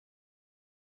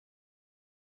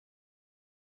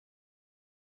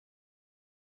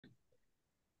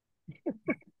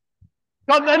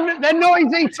Got they're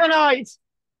noisy tonight.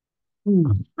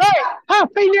 Right,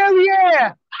 Happy New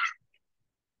Year.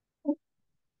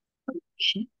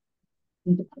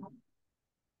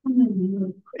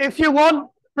 If you want.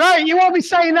 Right, you won't be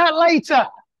saying that later.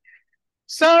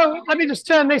 So let me just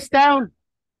turn this down.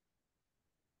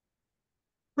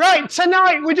 Right,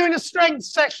 tonight we're doing a strength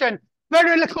session.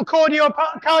 Very little cardio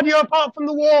apart from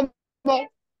the warm-up.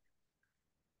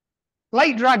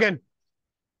 Late dragon.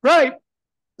 Right,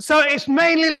 so it's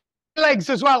mainly legs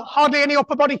as well. Hardly any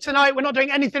upper body tonight. We're not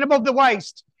doing anything above the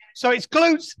waist. So it's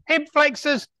glutes, hip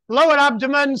flexors, lower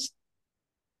abdomens,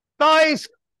 thighs,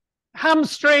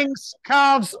 hamstrings,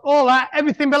 calves, all that,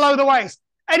 everything below the waist.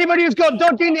 Anybody who's got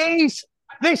dodgy knees,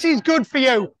 this is good for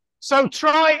you. So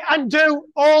try and do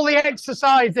all the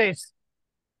exercises.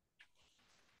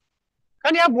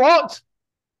 Can you have what?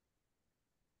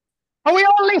 Are we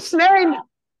all listening?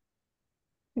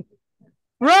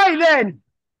 Right then.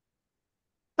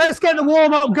 Let's get the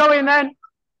warm-up going then.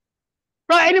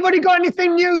 Right, anybody got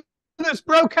anything new that's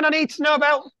broken I need to know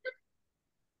about?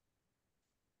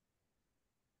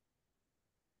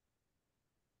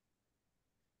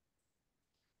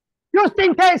 Just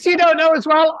in case you don't know as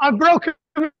well, I've broken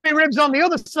my ribs on the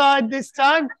other side this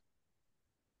time.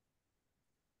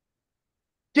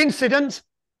 Incident.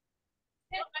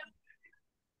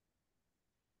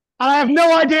 And I have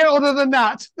no idea other than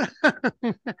that.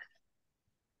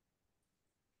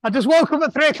 I just woke up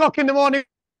at 3 o'clock in the morning,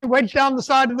 went down the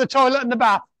side of the toilet and the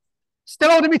bath.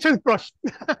 Still holding my toothbrush.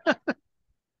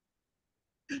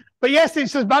 But yes,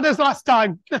 it's as bad as last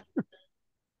time.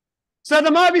 So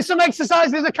there might be some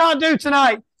exercises I can't do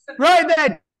tonight. Right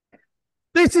then.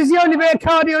 This is the only bit of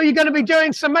cardio you're going to be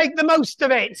doing, so make the most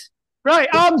of it. Right,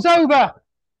 arms over.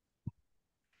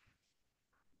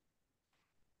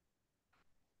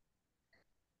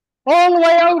 All the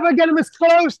way over, get them as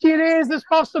close to your ears as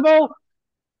possible.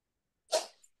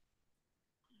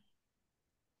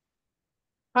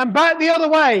 And back the other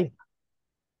way.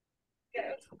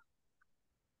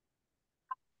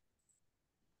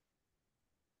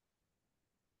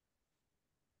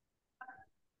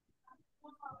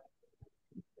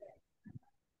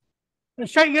 And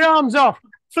shake your arms off.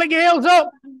 Flick your heels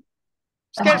up.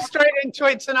 Let's get straight into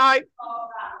it tonight.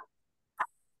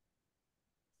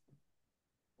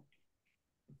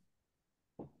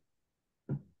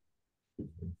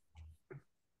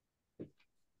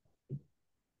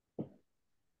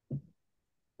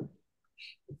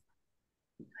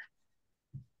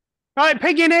 Right,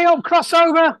 pick your knee up, cross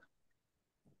over.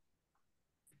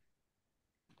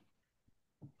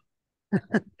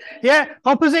 Yeah,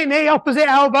 opposite knee, opposite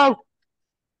elbow.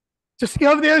 Just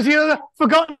go over the other.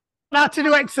 Forgotten how to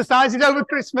do exercises over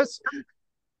Christmas.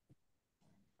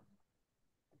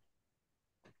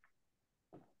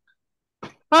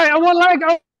 Right, on one leg,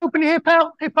 open your hip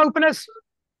out, hip openers.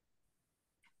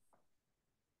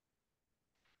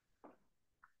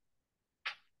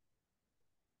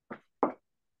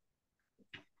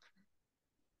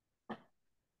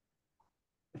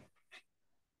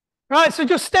 Right, so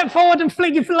just step forward and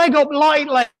flick your leg up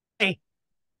lightly.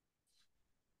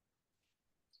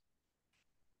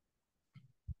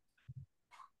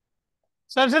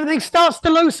 So as everything starts to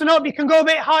loosen up, you can go a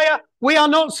bit higher. We are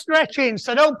not stretching,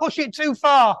 so don't push it too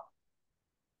far.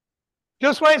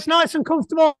 Just where it's nice and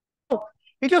comfortable.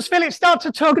 You just feel it start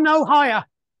to tug, no higher.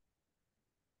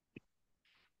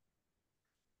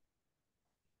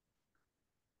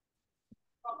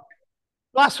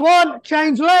 Last one,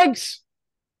 change legs.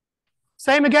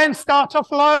 Same again, start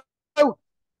off low.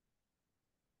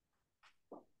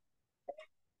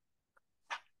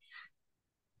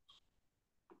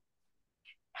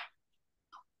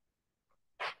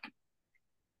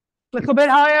 Little bit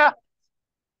higher.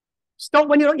 Stop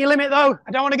when you're at your limit though.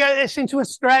 I don't want to get this into a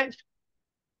stretch.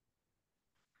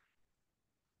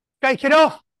 Shake it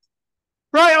off.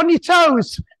 Right, on your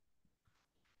toes.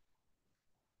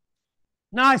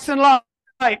 Nice and light.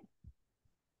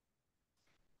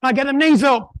 Now get them knees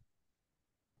up.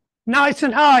 Nice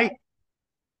and high.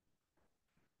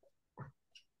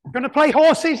 Going to play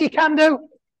horses, you can do.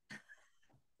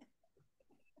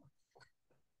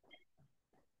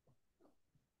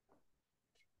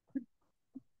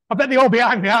 I bet they're all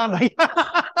behind me, aren't they?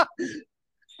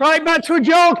 Right, back to a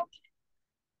jog.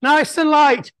 Nice and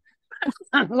light.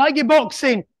 Like you're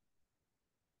boxing.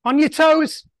 On your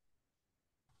toes.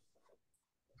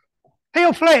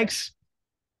 Heel flicks.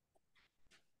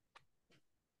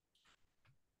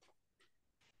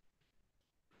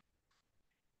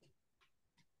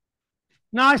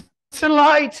 Nice and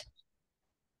light.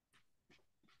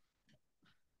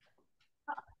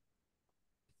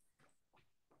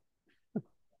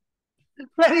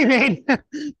 Let him in.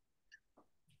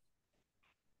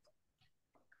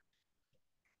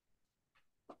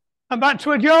 And back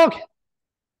to a jog.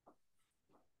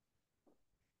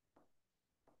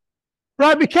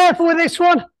 Right, be careful with this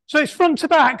one. So it's front to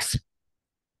backs.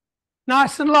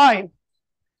 Nice and light.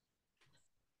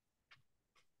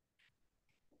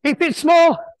 Keep it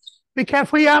small. Be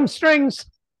careful with your hamstrings,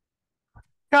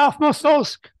 calf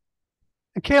muscles,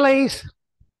 Achilles.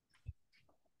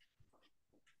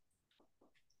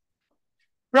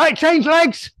 Right, change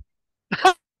legs.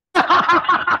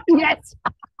 Yes.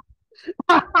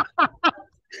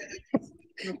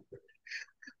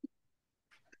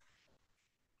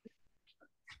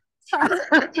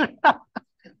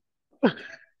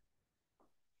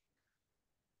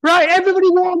 Right, everybody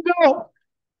warmed up.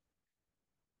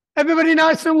 Everybody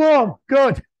nice and warm.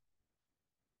 Good.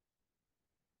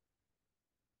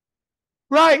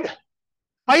 Right.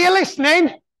 Are you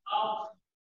listening?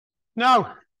 No.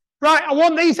 Right, I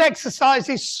want these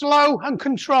exercises slow and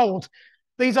controlled.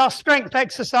 These are strength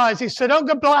exercises, so don't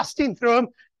go blasting through them,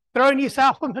 throwing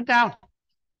yourself up and down.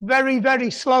 Very,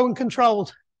 very slow and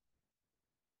controlled.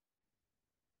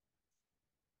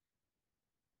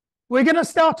 We're going to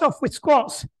start off with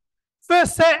squats.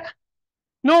 First set,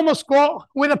 normal squat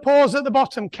with a pause at the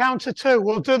bottom, count to 2.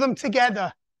 We'll do them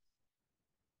together.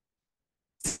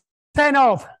 10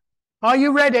 of. Are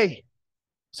you ready?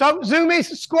 So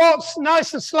zoomies, squats,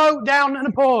 nice and slow, down and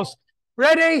a pause.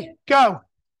 Ready? Go.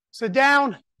 So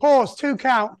down, pause, 2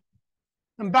 count,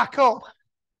 and back up.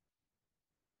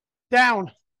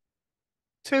 Down,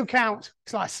 2 count.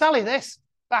 It's like Sally this.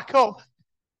 Back up.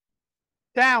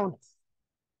 Down.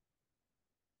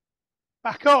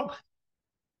 Back up.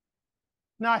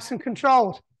 Nice and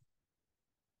controlled.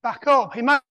 Back up.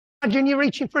 Imagine you're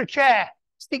reaching for a chair.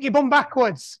 Stick your bum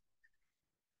backwards.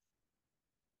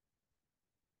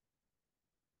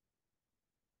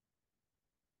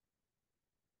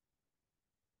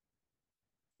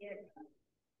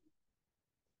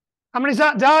 How many's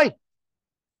that, Di?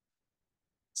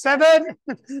 7?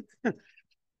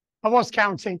 I was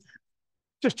counting.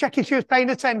 Just checking she was paying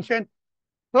attention.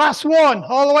 Last one,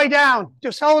 all the way down.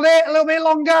 Just hold it a little bit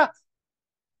longer.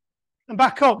 And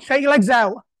back up. Shake your legs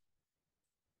out.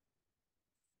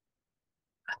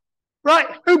 Right,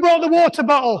 who brought the water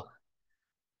bottle?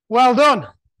 Well done.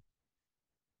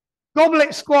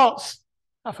 Goblet squats.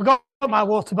 I forgot my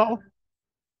water bottle.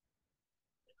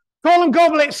 Call them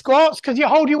goblet squats because you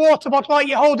hold your water bottle like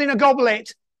you're holding a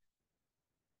goblet.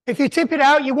 If you tip it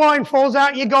out, your wine falls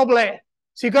out your goblet.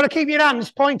 So you've got to keep your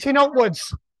hands pointing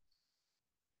upwards.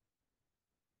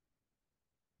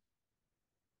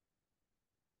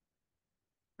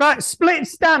 Right, split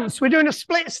stance. We're doing a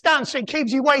split stance, so it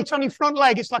keeps your weight on your front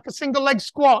leg. It's like a single leg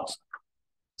squat.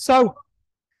 So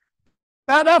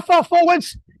about that far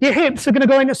forwards, your hips are going to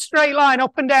go in a straight line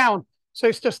up and down. So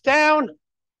it's just down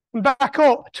and back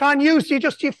up. Try and use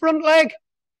just your front leg,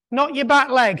 not your back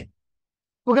leg.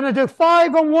 We're going to do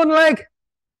 5 on one leg,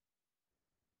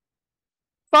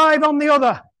 5 on the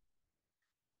other.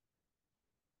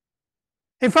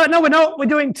 In fact, no, we're not. We're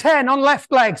doing 10 on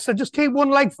left leg. So just keep one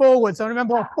leg forwards. I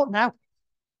remember what I put now.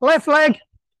 Left leg,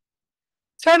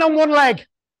 10 on one leg.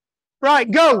 Right,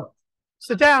 go.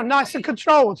 So down, nice and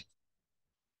controlled.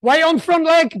 Weight on front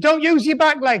leg. Don't use your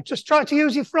back leg. Just try to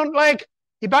use your front leg.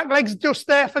 Your back leg's just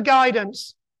there for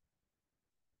guidance.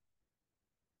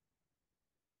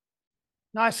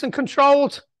 Nice and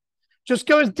controlled. Just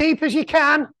go as deep as you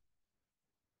can.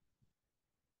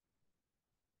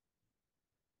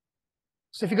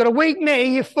 So if you've got a weak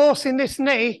knee, you're forcing this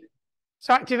knee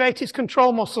to activate its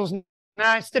control muscles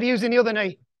now instead of using the other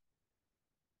knee.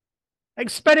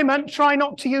 Experiment, try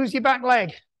not to use your back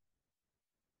leg.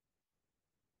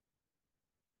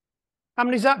 How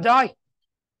many's that, Di?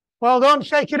 Well done,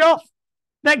 shake it off.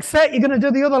 Next set, you're going to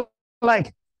do the other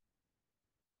leg.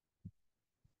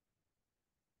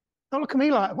 Don't look at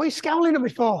me like, what are you scowling at me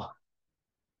for?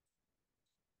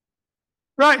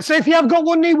 Right, so if you have got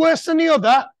one knee worse than the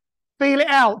other, feel it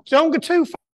out. Don't go too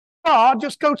far,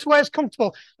 just go to where it's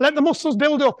comfortable. Let the muscles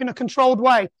build up in a controlled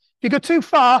way. If you go too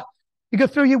far, you go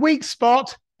through your weak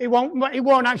spot, it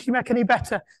won't actually make any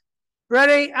better.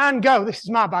 Ready, and go. This is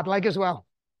my bad leg as well.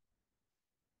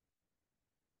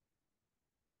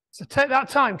 So take that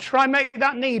time. Try and make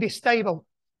that knee be stable.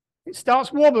 It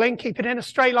starts wobbling, keep it in a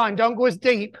straight line. Don't go as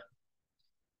deep.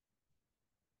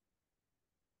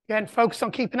 Again, focus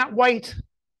on keeping that weight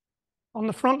on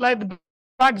the front leg. The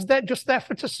bag's there, just there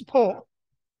to support.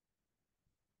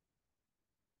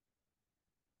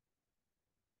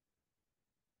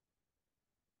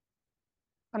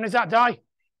 And is that die?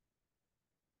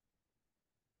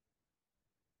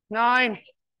 9.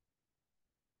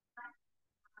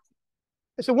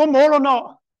 Is there one more or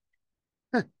not?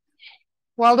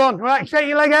 Well done. Right, shake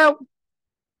your leg out.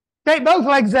 Take both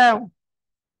legs out.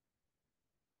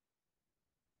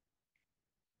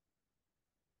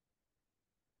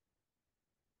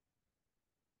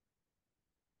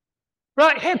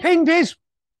 Right, hip hinges.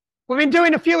 We've been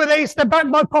doing a few of these. They're back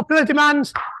by popular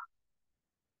demand.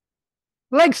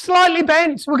 Legs slightly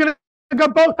bent. We're going to go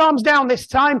both arms down this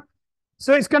time.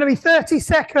 So it's going to be 30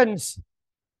 seconds.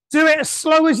 Do it as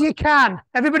slow as you can.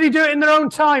 Everybody do it in their own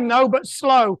time, though, but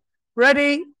slow.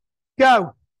 Ready,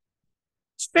 go.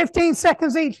 It's 15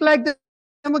 seconds each leg, then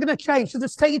we're going to change. So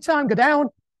just take your time, go down.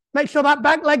 Make sure that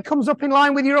back leg comes up in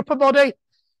line with your upper body.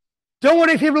 Don't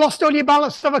worry if you've lost all your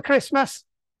balance over Christmas.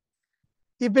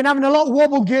 You've been having a lot of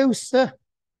wobble juice.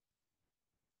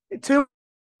 Too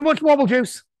much wobble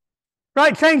juice.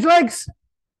 Right, change legs.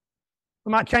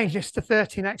 We might change this to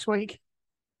 30 next week.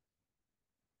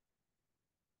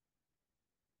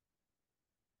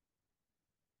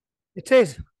 It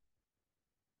is.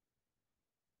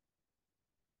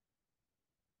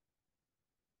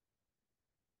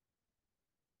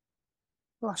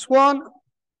 Last one.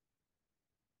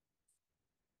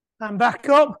 And back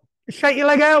up. Shake your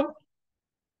leg out.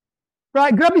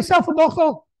 Right, grab yourself a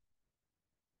buckle.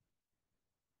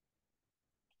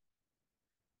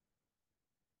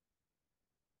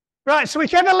 Right, so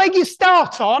whichever leg you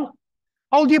start on,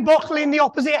 hold your buckle in the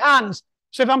opposite hand.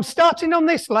 So if I'm starting on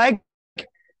this leg,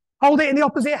 hold it in the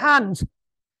opposite hand.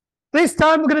 This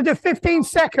time we're going to do 15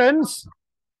 seconds.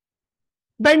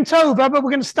 Bent over, but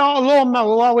we're going to start a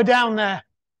lawnmower while we're down there.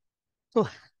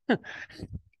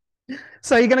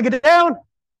 So you're going to get down.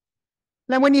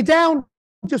 Then when you're down,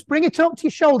 just bring it up to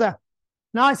your shoulder.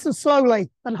 Nice and slowly.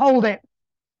 And hold it.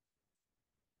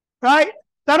 Right?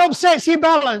 That upsets your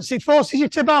balance. It forces you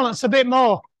to balance a bit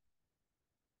more.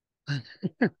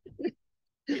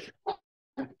 It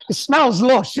smells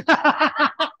lush.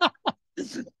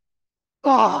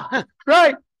 Oh,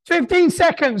 right. 15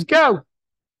 seconds. Go.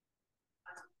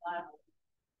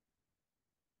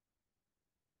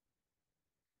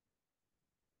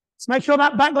 Let's make sure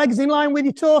that back leg's in line with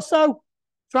your torso.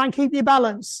 Try and keep your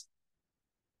balance.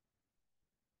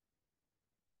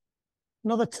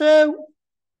 Another 2.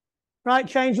 Right,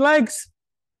 change legs.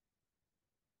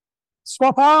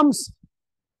 Swap arms.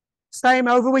 Same,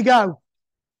 over we go.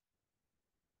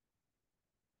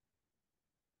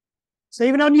 So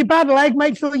even on your bad leg,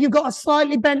 make sure you've got a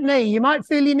slightly bent knee. You might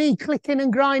feel your knee clicking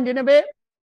and grinding a bit.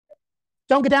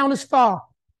 Don't go down as far.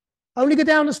 Only go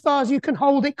down as far as you can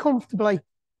hold it comfortably.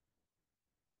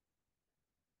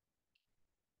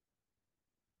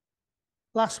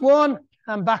 Last one,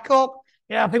 and back up.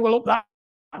 Yeah, I think we'll up that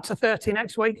to 30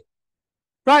 next week.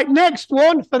 Right, next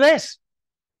one for this.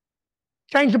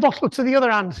 Change the bottle to the other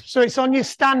hand, so it's on your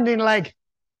standing leg.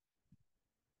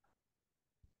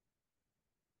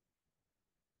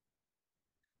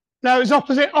 No, it's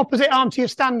opposite arm to your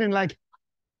standing leg.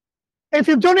 If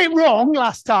you've done it wrong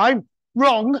last time,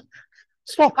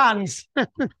 swap hands. That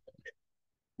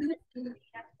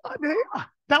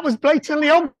was blatantly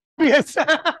obvious.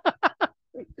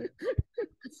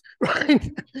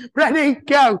 Right, ready,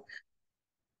 go.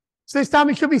 So this time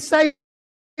it should be same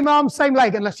arm, same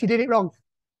leg, unless you did it wrong.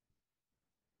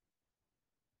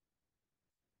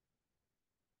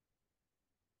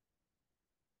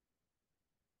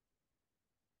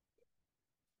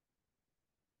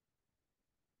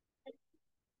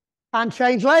 And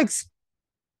change legs.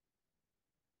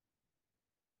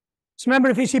 So remember,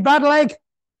 if it's your bad leg,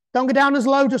 don't go down as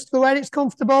low, just go where it's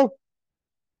comfortable.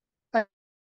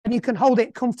 And you can hold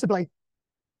it comfortably.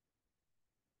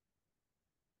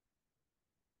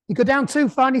 You go down too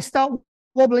far and you start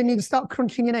wobbling, you start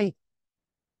crunching your knee.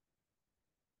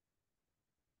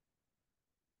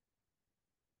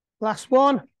 Last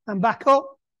one, and back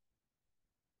up.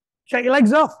 Shake your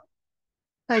legs off.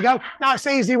 There you go. Nice,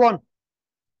 easy one.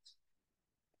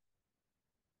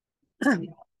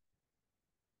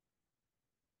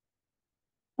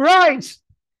 Right.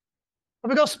 Have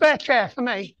we got a spare chair for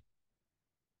me?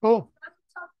 Oh.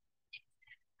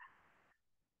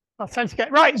 I'll tend to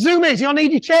get right. Zoomies, you'll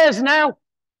need your chairs now.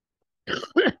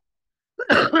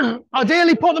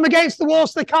 Ideally, put them against the wall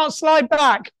so they can't slide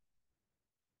back.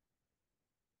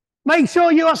 Make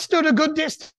sure you are stood a good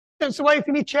distance away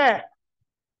from your chair.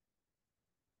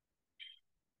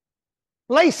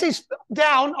 Laces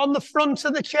down on the front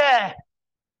of the chair.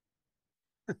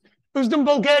 Who's done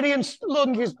Bulgarian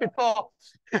lunges before?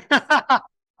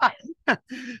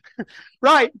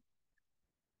 Right.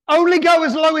 Only go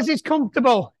as low as is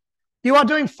comfortable. You are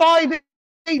doing 5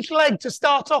 each leg to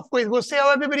start off with. We'll see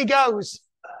how everybody goes.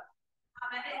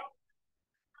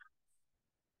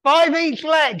 5 each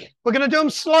leg. We're going to do them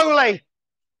slowly.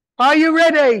 Are you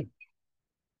ready?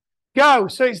 Go.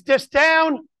 So it's just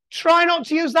down. Try not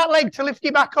to use that leg to lift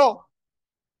you back up.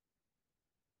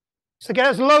 So get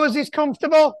as low as is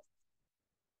comfortable.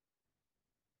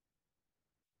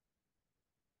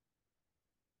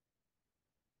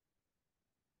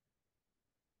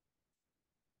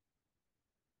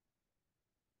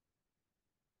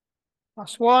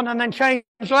 That's 1, and then change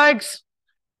legs.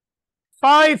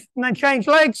 5, and then change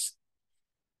legs.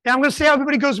 Yeah, I'm going to see how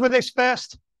everybody goes with this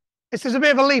first. This is a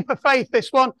bit of a leap of faith,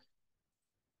 this one.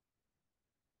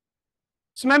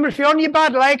 So remember, if you're on your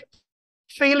bad leg,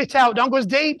 feel it out. Don't go as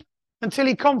deep until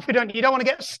you're confident. You don't want to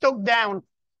get stuck down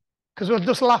because we'll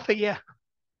just laugh at you.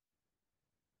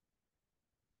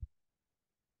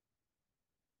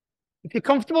 If you're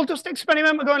comfortable, just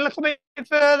experiment with going a little bit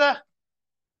further.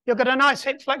 You'll get a nice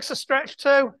hip flexor stretch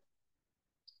too.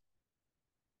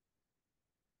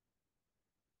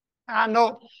 And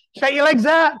up. Shake your legs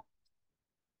out.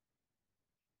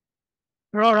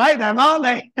 They're all right then, aren't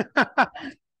they?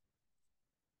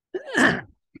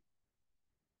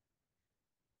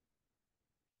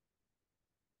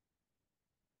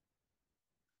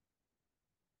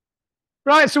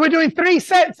 Right, so we're doing 3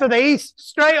 sets of these,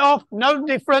 straight off, no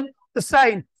different, the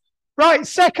same. Right,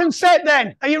 second set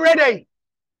then. Are you ready?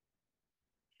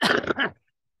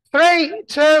 3,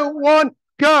 2, 1,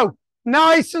 go.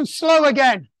 Nice and slow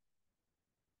again.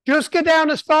 Just go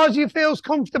down as far as you feel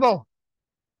comfortable.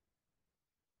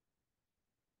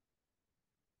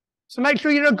 So make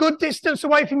sure you're a good distance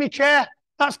away from your chair.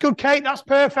 That's good, Kate. That's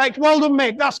perfect. Well done,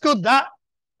 Mick. That's good, that.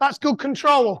 That's good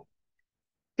control.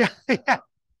 Yeah, yeah.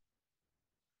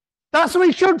 That's what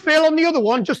you should feel on the other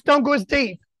one. Just don't go as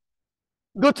deep.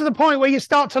 Go to the point where you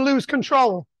start to lose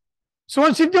control. So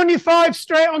once you've done your 5,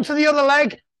 straight onto the other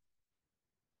leg.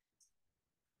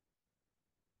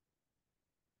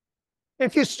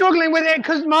 If you're struggling with it,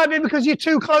 it might be because you're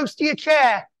too close to your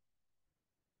chair.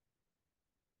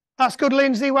 That's good,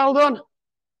 Lindsay. Well done.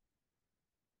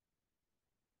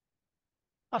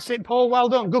 That's it, Paul. Well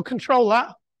done. Good control,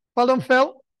 that. Well done,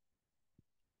 Phil.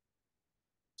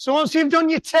 So once you've done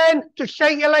your 10, just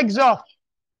shake your legs off.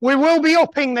 We will be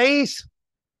upping these.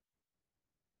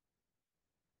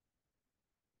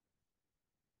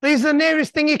 These are the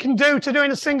nearest thing you can do to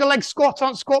doing a single leg squat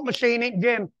on squat machine in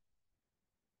gym.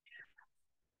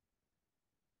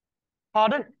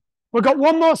 Pardon? We've got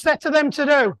 1 more set of them to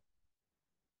do.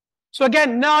 So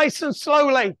again, nice and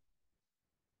slowly.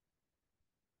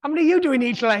 How many are you doing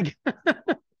each leg?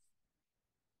 The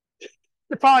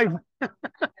 5.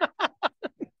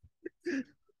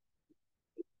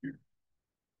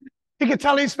 You can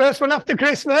tell his first one after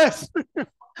Christmas.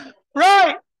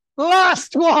 Right,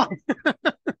 last one.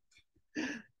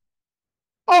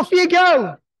 Off you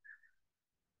go.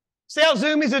 See how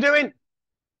zoomies are doing?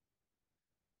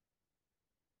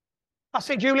 That's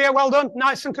it, Julia. Well done.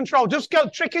 Nice and controlled. Just go.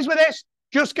 Trick is with this.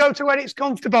 Just go to where it's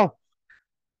comfortable.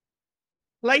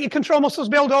 Let your control muscles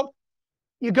build up.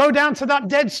 You go down to that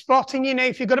dead spot in your knee.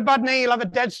 If you've got a bad knee, you'll have a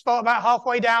dead spot about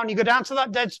halfway down. You go down to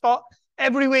that dead spot.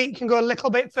 Every week, you can go a little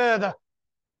bit further.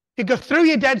 If you go through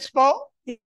your dead spot,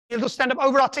 you'll just end up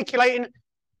over-articulating.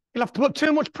 You'll have to put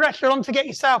too much pressure on to get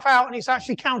yourself out, and it's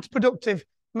actually counterproductive.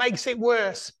 Makes it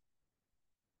worse.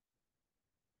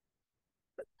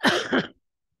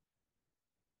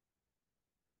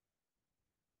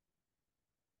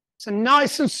 So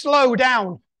nice and slow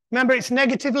down. Remember, it's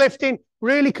negative lifting.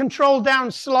 Really control down,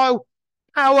 slow.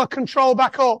 Power control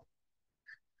back up.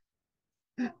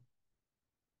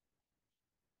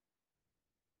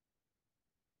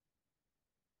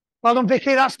 Well done,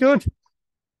 Vicky. That's good.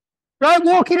 Right,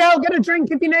 walk it out. Get a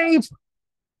drink if you need.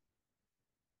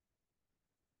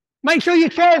 Make sure your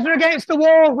chairs are against the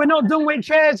wall. We're not done with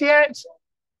chairs yet.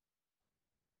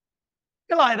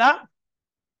 You like that?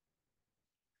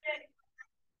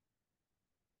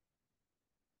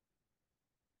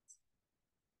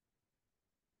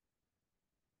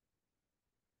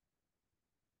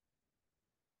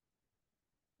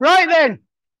 Right then.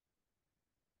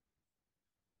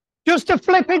 Just to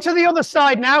flip it to the other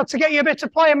side now to get you a bit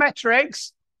of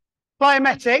plyometrics.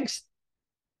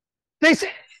 This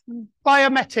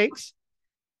biometics.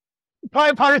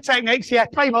 Pyrotechnics, yeah,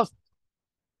 famous.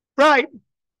 Right.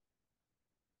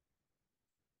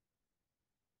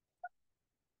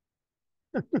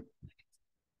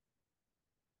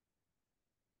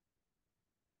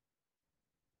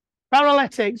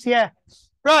 Paralytics, yeah.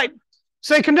 Right.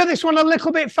 So you can do this one a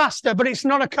little bit faster, but it's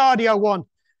not a cardio one.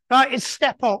 Right, it's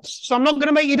step-ups. So I'm not going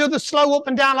to make you do the slow up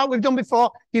and down like we've done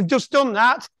before. You've just done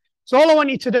that. So all I want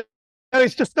you to do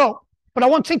is just up. But I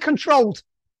want it controlled.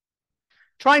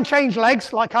 Try and change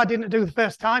legs like I didn't do the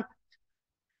first time.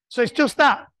 So it's just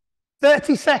that.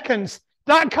 30 seconds.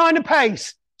 That kind of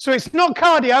pace. So it's not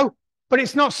cardio, but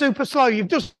it's not super slow. You've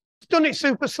just done it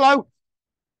super slow.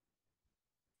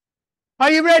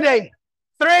 Are you ready?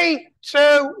 3,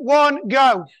 2, 1,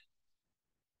 go.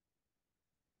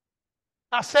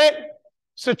 That's it.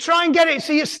 So try and get it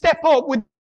so you step up with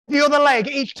the other leg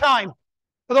each time.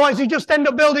 Otherwise, you just end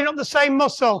up building up the same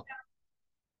muscle.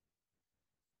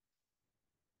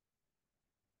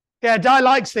 Yeah, Di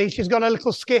likes these. She's got a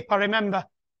little skip, I remember.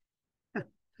 So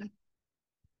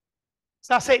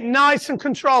that's it, nice and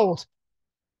controlled.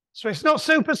 So it's not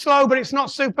super slow, but it's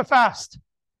not super fast.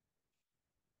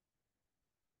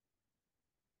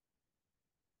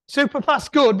 Super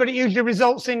fast, good, but it usually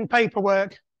results in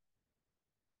paperwork.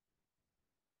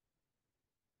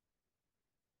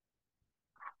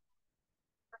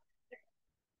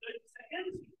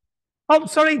 Oh,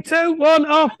 sorry, 2, 1,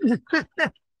 off.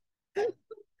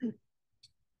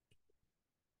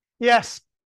 Yes.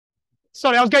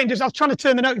 Sorry, I was trying to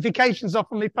turn the notifications off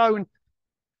on my phone.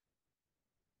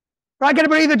 Right, get a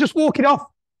breather, just walk it off.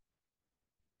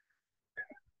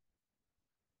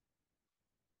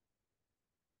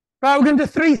 Right, we're going to do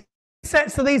 3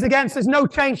 sets of these again, so there's no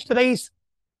change to these.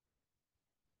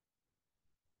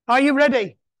 Are you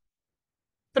ready?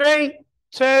 3,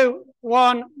 2,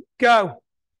 1, go.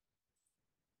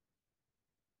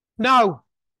 No.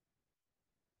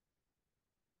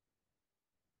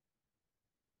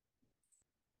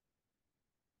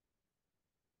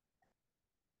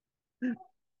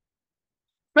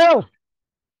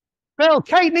 Bill,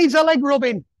 Kate needs a leg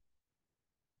rubbing.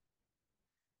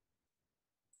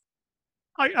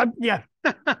 Yeah.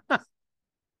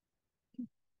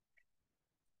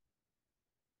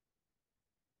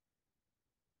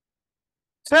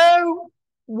 2,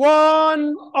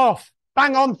 1, off.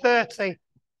 Bang on 30.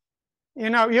 You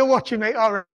know, you're watching me.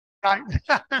 All right.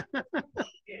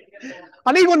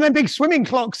 I need one of them big swimming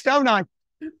clocks, don't I?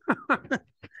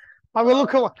 I will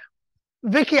look at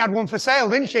Vicky had one for sale,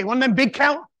 didn't she? One of them big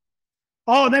count.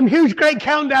 Oh, them huge, great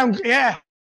countdowns. Yeah.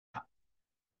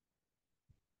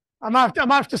 I might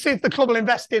have to see if the club will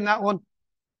invest in that one.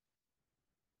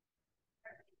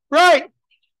 Right.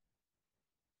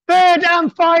 3rd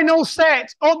and final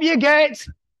set. Up you get.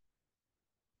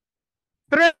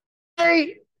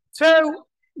 3, 2,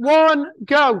 1,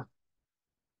 go.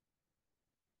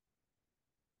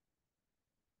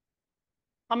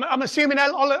 I'm assuming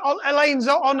Elaine's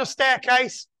on the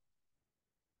staircase.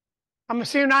 I'm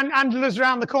assuming Angela's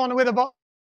around the corner with a bottle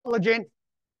of gin.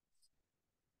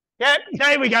 Yeah,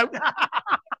 there we go.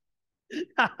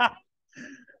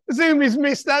 Zoom has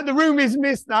missed that. The room has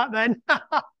missed that then.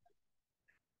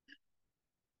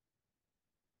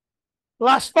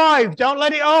 Last 5. Don't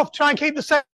let it off. Try and keep the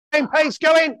same pace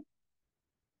going.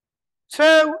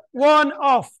 2, 1,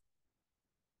 off.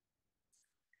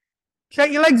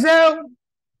 Shake your legs out.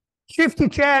 Shift your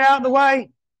chair out of the way.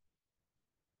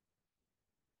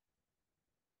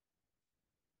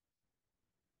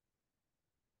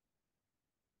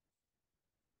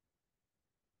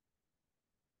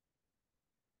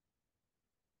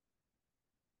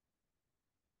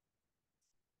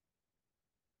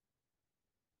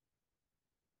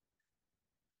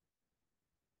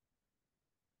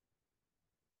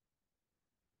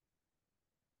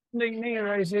 Knee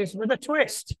raises with a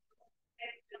twist.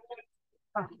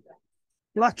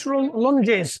 Lateral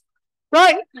lunges.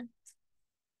 Right.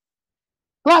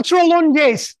 Lateral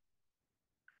lunges.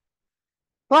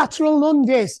 Lateral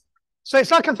lunges. So it's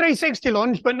like a 360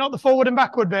 lunge, but not the forward and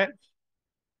backward bit.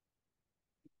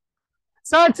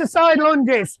 Side to side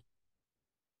lunges.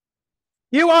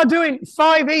 You are doing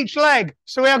 5 each leg.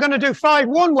 So we are going to do 5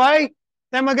 one way,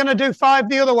 then we're going to do 5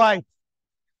 the other way.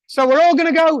 So we're all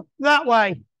going to go that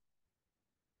way.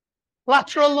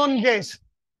 Lateral lunges.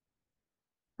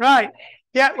 Right.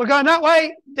 Yeah, we're going that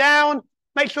way, down.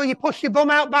 Make sure you push your bum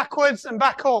out backwards and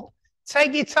back up.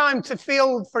 Take your time to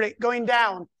feel for it going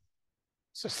down.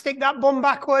 So stick that bum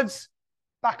backwards,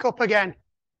 back up again.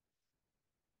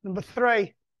 Number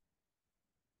 3.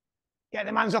 Get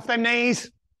them hands off them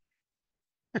knees.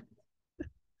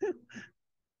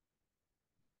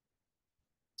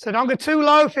 So don't go too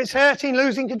low. If it's hurting,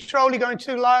 losing control, you're going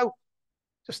too low.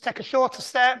 Just take a shorter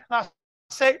step. That's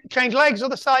it. Change legs,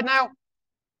 other side now.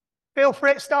 Feel for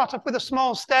it. Start off with a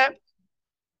small step.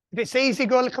 If it's easy,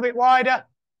 go a little bit wider.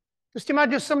 Just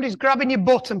imagine somebody's grabbing your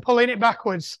butt and pulling it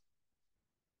backwards.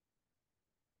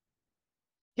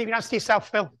 Keep your hands to yourself,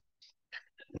 Phil.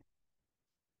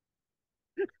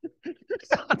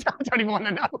 I don't even want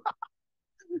to know.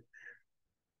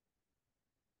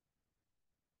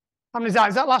 How many is that?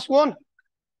 Is that last one?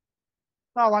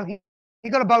 Oh, well,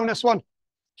 you got a bonus one.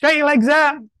 Shake your legs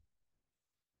out.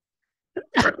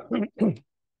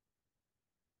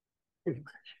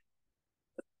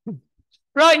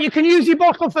 Right, you can use your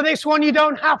bottle for this one. You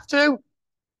don't have to.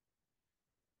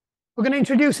 We're going to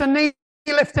introduce a knee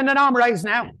lift and an arm raise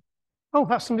now. Oh,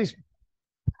 that's somebody's.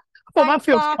 Oh, that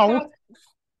feels Mark. cold.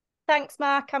 Thanks,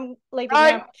 Mark. I'm leaving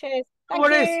Right. now. Cheers.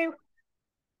 Thank you.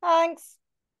 Thanks.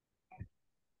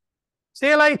 See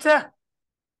you later.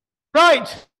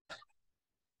 Right.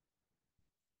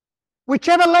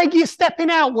 Whichever leg you're stepping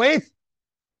out with,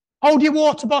 hold your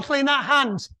water bottle in that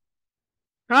hand.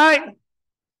 Right.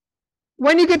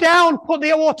 When you go down, put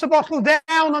the water bottle down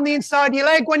on the inside of your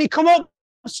leg. When you come up,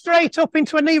 straight up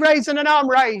into a knee raise and an arm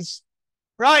raise.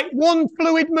 Right. One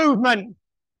fluid movement.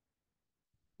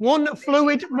 One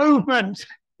fluid movement.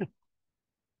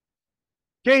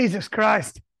 Jesus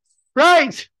Christ.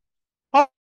 Right.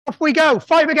 Off we go.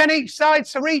 5 again each side.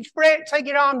 So reach for it. Take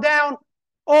your arm down.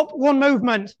 Up. One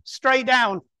movement. Straight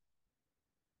down.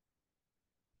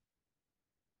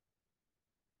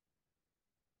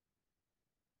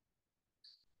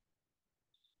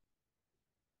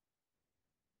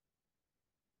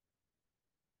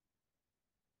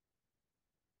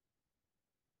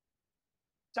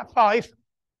 Is that 5?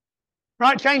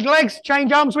 Right, change legs,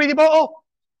 change arms with your bottle.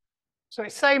 So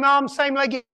it's same arm, same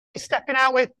leg you're stepping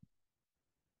out with.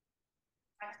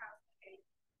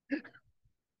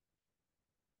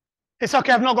 It's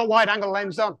okay, I've not got wide angle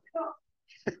lens on.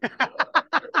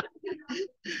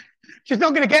 She's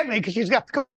not going to get me because she's got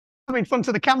to come in front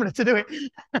of the camera to do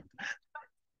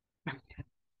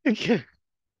it.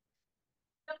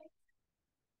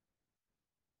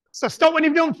 So stop when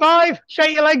you've done 5,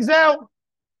 shake your legs out.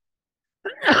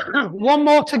 One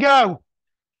more to go.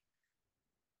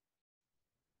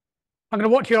 I'm going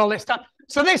to watch you all this time.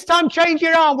 So this time, change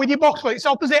your arm with your bottle. It's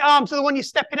opposite arm to the one you're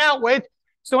stepping out with.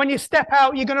 So when you step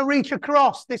out, you're going to reach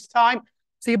across this time.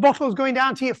 So your bottle's going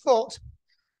down to your foot.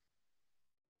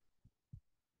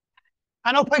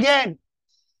 And up again.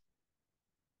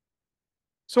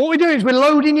 So what we're doing is we're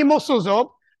loading your muscles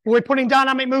up, but we're putting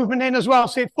dynamic movement in as well.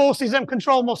 So it forces them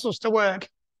control muscles to work.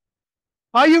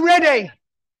 Are you ready?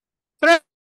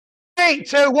 3,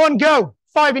 2, 1, go.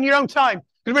 5 in your own time.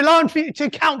 Going to rely on you to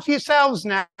count for yourselves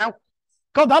now.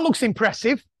 God, that looks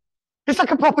impressive. It's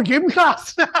like a proper gym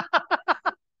class.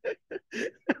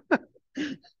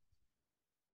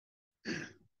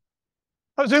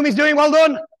 What Zumi's doing, well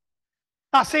done.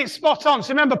 That's it, spot on. So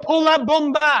remember, pull that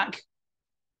bum back.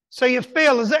 So you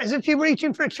feel as if you're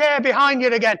reaching for a chair behind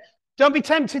you again. Don't be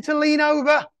tempted to lean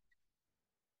over.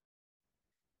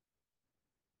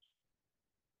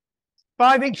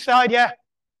 5 each side, yeah.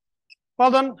 Well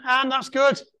done, and that's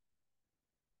good.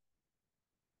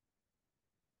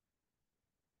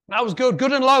 That was good.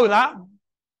 Good and low, that.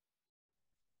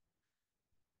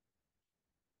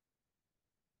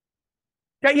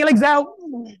 Get your legs out.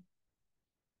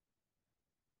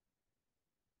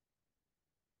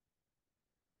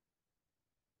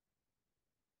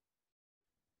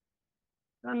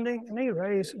 Standing, knee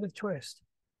raise with twist.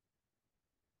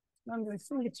 Standing,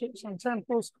 fingertips on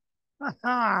temples.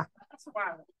 Aha.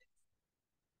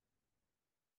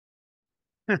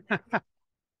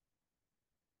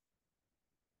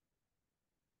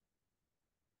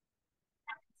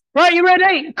 Right, you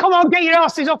ready? Come on, get your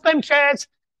asses off them chairs.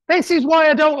 This is why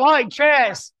I don't like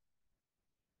chairs.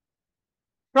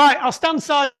 Right, I'll stand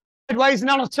sideways and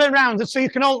then I'll turn around so you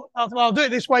can all, I'll do it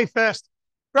this way first.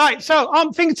 Right, so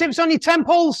fingertips on your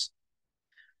temples.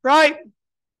 Right,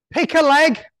 pick a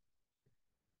leg.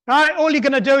 Right, all you're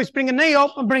going to do is bring a knee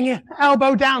up and bring your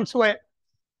elbow down to it.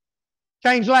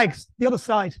 Change legs, the other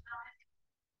side.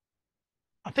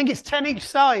 I think it's 10 each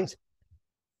side.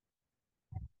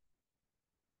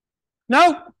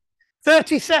 No,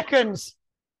 30 seconds.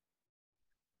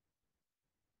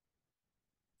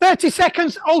 30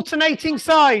 seconds, alternating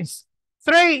sides.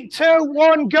 3, 2,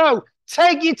 1, go.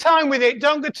 Take your time with it.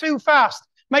 Don't go too fast.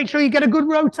 Make sure you get a good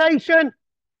rotation.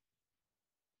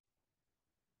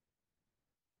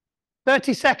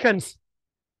 30 seconds.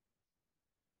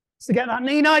 So get that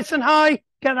knee nice and high.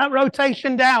 Get that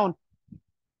rotation down.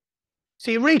 So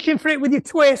you're reaching for it with your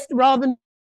twist rather than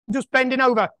just bending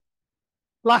over.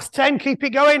 Last 10, keep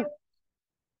it going.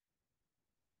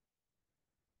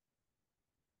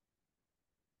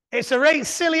 It's a really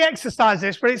silly exercise,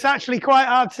 this, but it's actually quite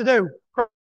hard to do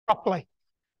properly.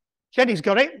 Jenny's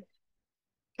got it.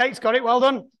 Kate's got it. Well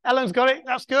done. Ellen's got it.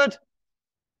 That's good.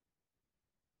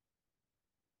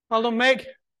 Well done, Mick.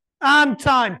 And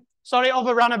time. Sorry,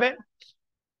 overran a bit.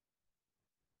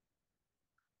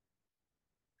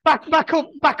 Back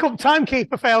up.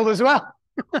 Timekeeper failed as well.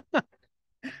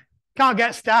 Can't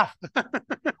get staff.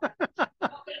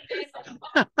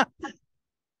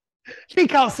 She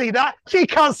can't see that. She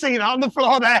can't see that on the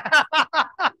floor there.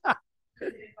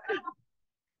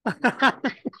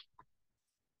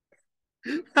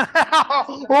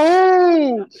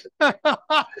 Oh,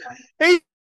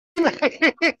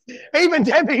 even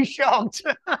Debbie's shocked.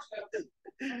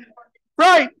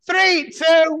 Right, 3,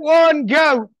 2, 1,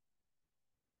 go.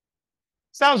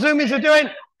 So how zoomies are doing.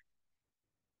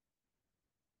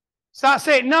 So that's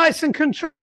it. Nice and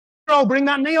control. Bring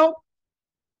that knee up.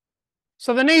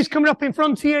 So the knee's coming up in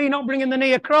front of you. You're not bringing the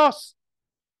knee across.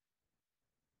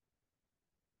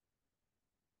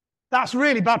 That's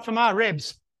really bad for my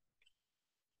ribs.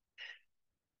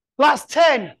 Last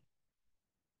 10.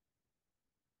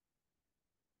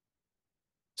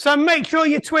 So make sure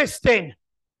you're twisting.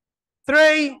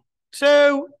 3,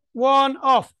 2, 1,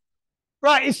 off.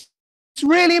 Right, it's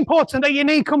really important that your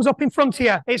knee comes up in front of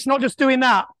you. It's not just doing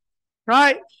that,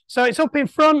 right? So it's up in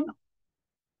front.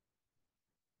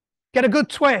 Get a good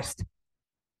twist.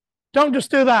 Don't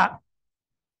just do that.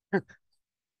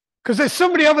 Because there's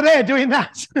somebody over there doing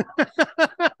that.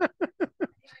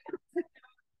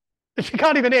 She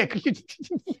can't even hear.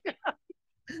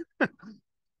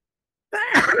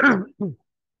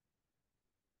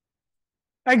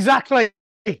 Exactly.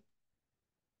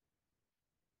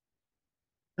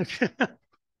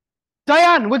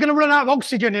 Diane, we're going to run out of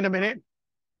oxygen in a minute.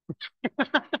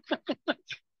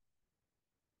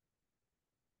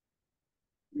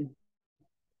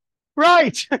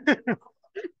 Right.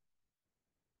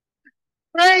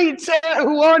 3, 2,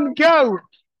 1, go.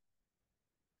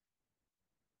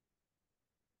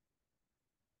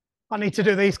 I need to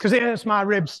do these because it hurts my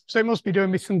ribs, so it must be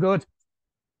doing me some good.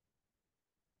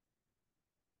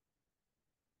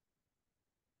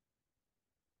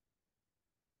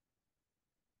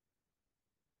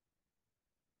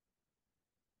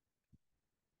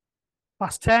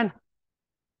 Last 10.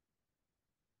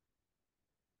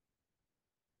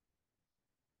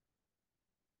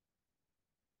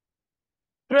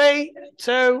 Three,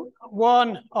 2,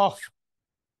 1, off.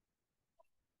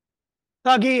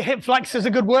 That'll give your hip flexors a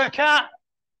good workout.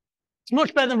 It's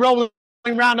much better than rolling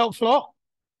around up floor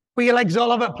with your legs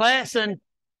all over the place. And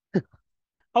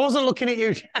I wasn't looking at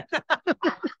you.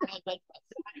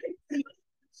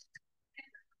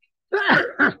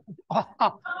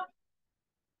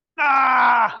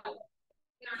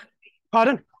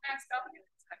 Pardon?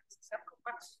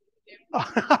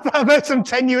 I've heard some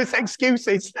tenuous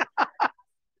excuses.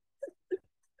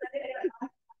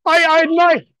 I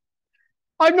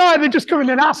admire they're just coming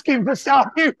and asking for staff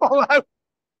new follow.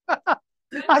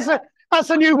 That's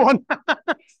a new one.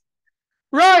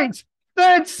 Right,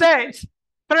 third set.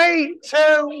 3, 2,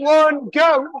 1,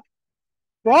 go.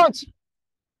 What?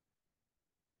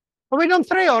 Have we done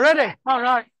 3 already? All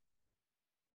right.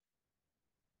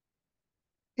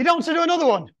 You don't want to do another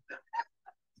one?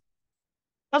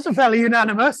 That's a fairly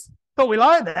unanimous. Thought we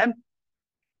liked them.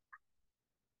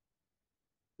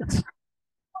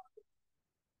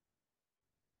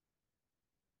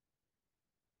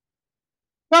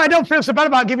 Right, I don't feel so bad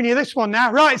about giving you this one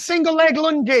now. Right, single leg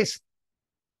lunges.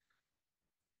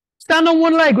 Stand on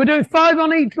one leg. We're doing 5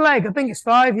 on each leg. I think it's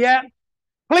 5, yeah.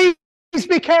 Please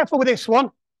be careful with this one.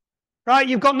 Right,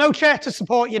 you've got no chair to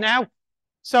support you now.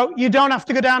 So you don't have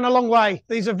to go down a long way.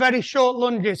 These are very short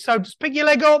lunges. So just pick your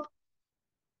leg up,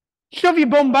 shove your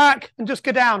bum back, and just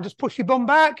go down. Just push your bum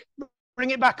back, bring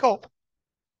it back up.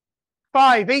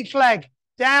 5, each leg.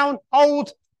 Down,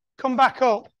 hold, come back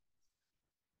up.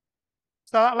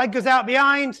 So that leg goes out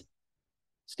behind.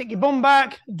 Stick your bum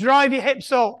back, drive your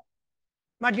hips up.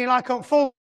 Imagine you like on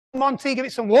full Monty, give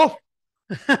it some woof.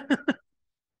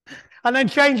 And then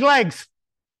change legs.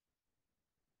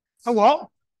 A what?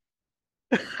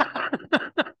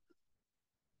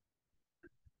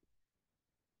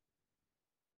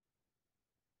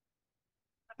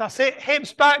 That's it.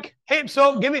 Hips back, hips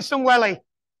up, give it some welly.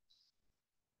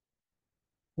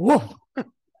 Woof.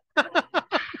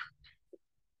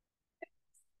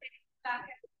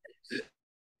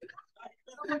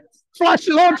 Flash,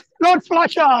 Lord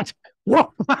Flash Art. We're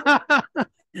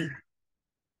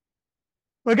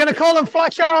going to call them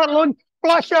Flash Art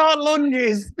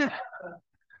lunges.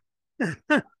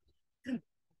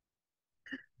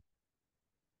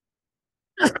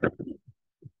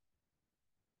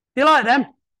 You like them?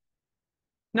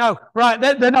 No, right?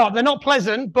 They're not. They're not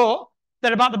pleasant, but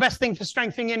they're about the best thing for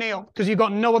strengthening your knee up because you've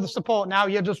got no other support now.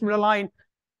 You're just relying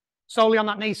solely on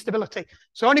that knee stability.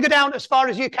 So only go down as far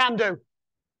as you can do.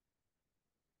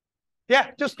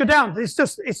 Yeah, just go down. It's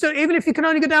just even if you can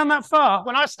only go down that far.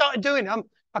 When I started doing them,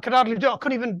 I could hardly do it. I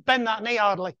couldn't even bend that knee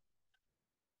hardly.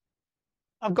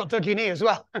 I've got dodgy knee as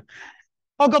well.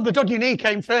 I've got the dodgy knee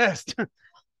came first.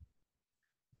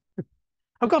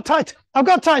 I've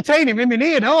got titanium in my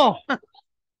knee and all.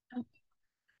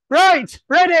 Right,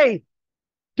 ready,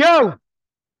 go.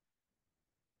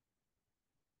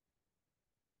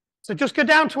 So just go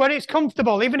down to where it's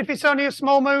comfortable, even if it's only a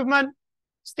small movement.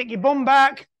 Stick your bum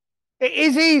back. It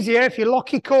is easier if you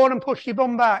lock your core and push your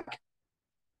bum back.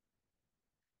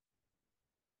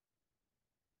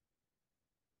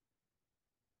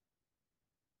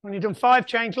 When you've done 5,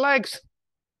 change legs.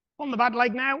 On the bad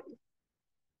leg now.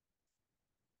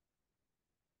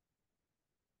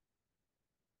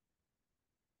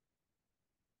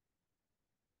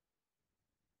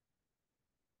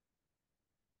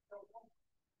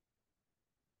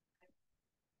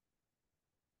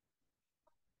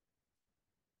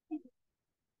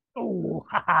 Oh,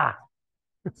 haha.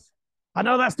 I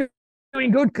know that's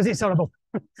doing good because it's horrible.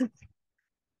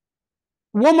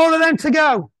 One more of them to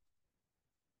go.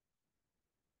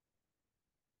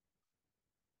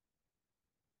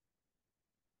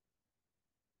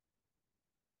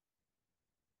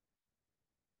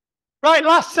 Right,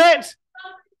 last set.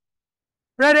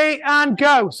 Ready and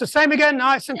go. So same again,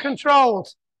 nice and controlled.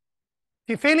 If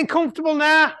you're feeling comfortable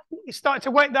now, you start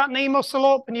to wake that knee muscle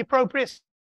up in the appropriate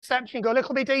section. Go a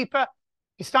little bit deeper.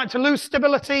 You start to lose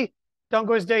stability. Don't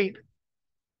go as deep.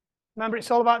 Remember,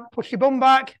 it's all about push your bum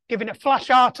back, giving it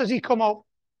flash out as you come up.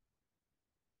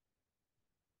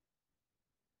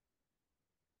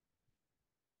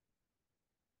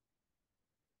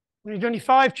 When you've done your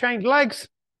 5, change legs.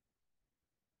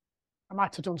 I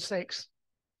might have done 6.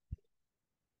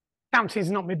 Counting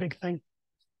is not my big thing.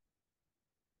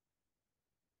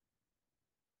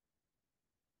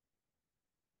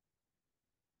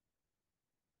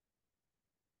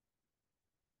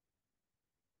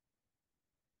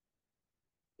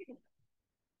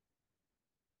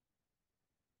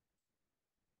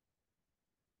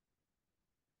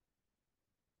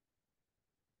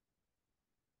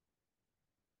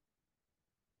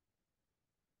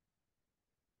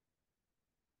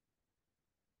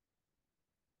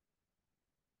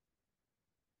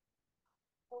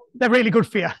 They're really good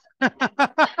for you.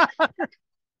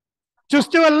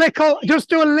 Just do a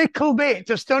little bit.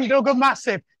 Just don't go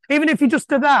massive. Even if you just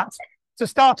do that to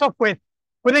start off with,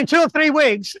 within 2 or 3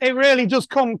 weeks, it really does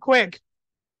come quick.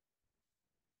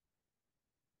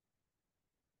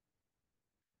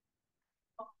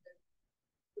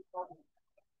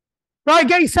 Right,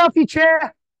 get yourself your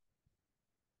chair.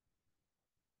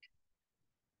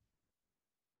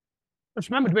 Just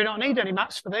remember, we don't need any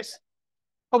mats for this.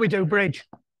 Oh, we do, bridge.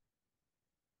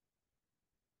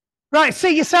 Right,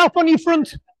 seat yourself on your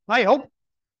front. I hope.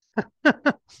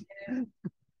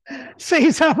 Seat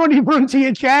yourself on your front of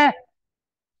your chair.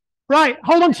 Right,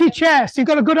 hold on to your chair so you've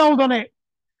got a good hold on it.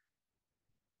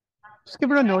 Just give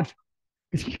her a nudge.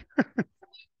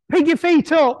 Pick your feet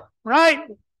up, right?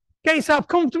 Get yourself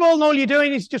comfortable, and all you're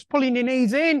doing is just pulling your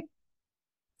knees in,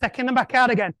 taking them back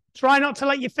out again. Try not to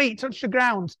let your feet touch the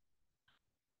ground.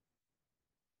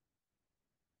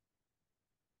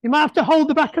 You might have to hold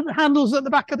the back of the handles at the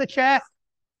back of the chair.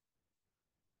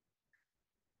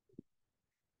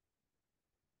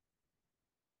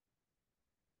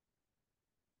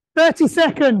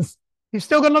 $30. You've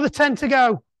still got another 10 to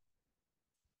go.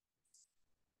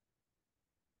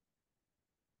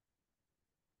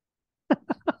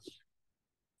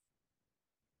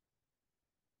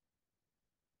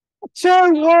 Two,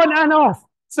 one, and off.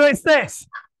 So it's this.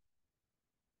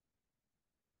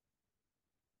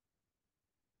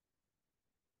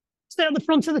 Stay at the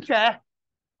front of the chair.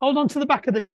 Hold on to the back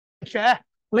of the chair.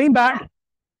 Lean back.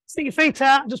 Stick your feet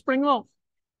out. Just bring them up.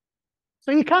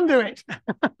 So you can do it.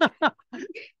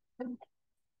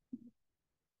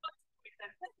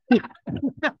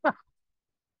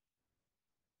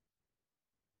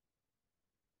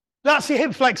 That's your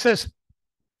hip flexors.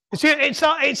 It's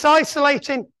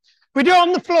isolating. We do it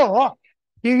on the floor.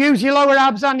 You use your lower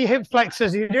abs and your hip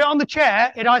flexors. You do it on the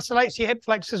chair, it isolates your hip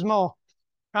flexors more,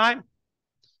 right?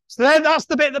 So that's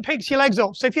the bit that picks your legs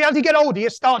up. So if you, as you get older, you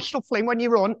start shuffling when you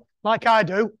run, like I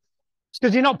do. It's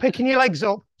because you're not picking your legs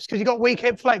up. It's because you've got weak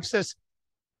hip flexors.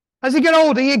 As you get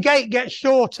older, your gait gets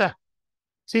shorter.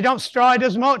 So you don't stride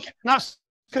as much. And that's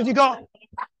because you got...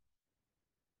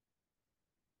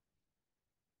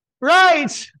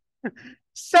 Right.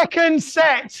 Second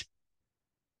set.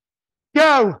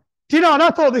 Go. Do you know, and I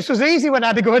thought this was easy when I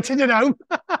had to go at it, you know.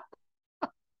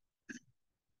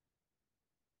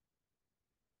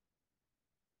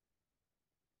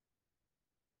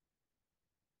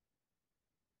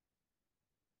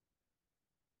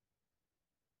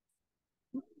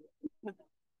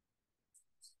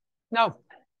 No.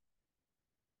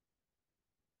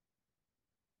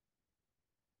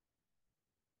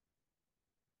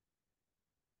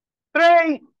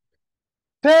 3,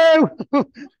 2,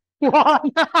 1.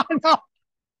 What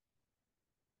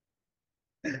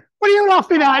are you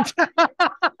laughing at?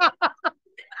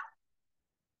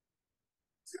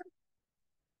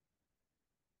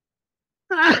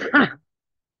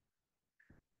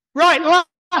 Right,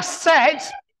 last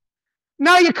set.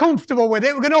 Now you're comfortable with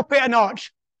it. We're going to up it a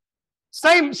notch.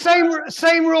 Same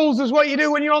rules as what you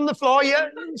do when you're on the floor. Yeah.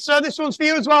 So this one's for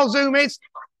you as well, Zoomies.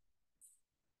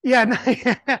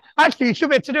 Yeah. Actually, you should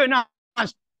be able to do it now.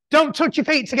 Don't touch your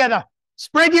feet together.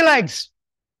 Spread your legs.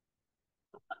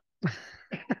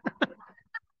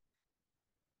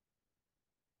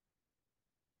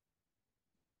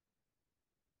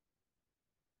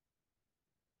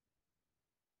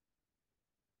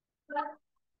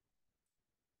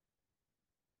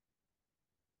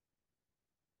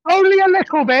 Only a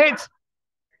little bit.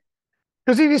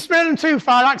 Because if you spread them too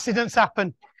far, accidents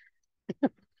happen.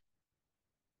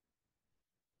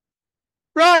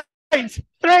 Right.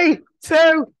 3,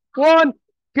 2, 1,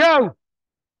 go.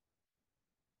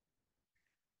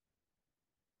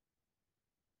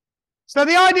 So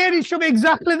the idea is it should be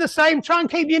exactly the same. Try and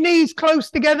keep your knees close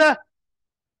together.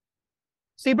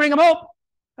 So you bring them up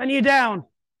and you're down.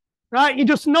 Right? You're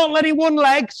just not letting one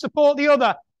leg support the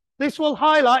other. This will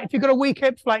highlight if you've got a weak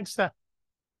hip flexor.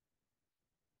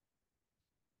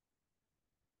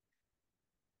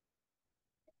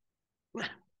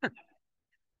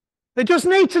 They just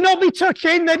need to not be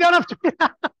touching. They don't have to be.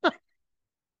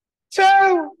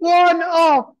 2, 1,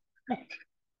 off.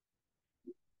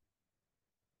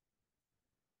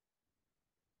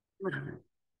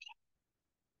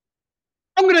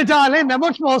 I'm going to dial in. They're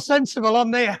much more sensible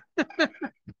on there.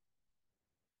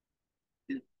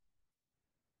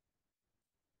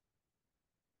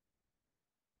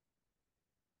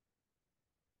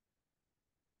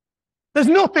 There's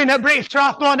nothing at British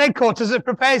Triathlon headquarters that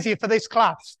prepares you for this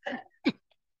class.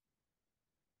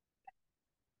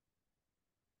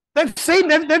 They've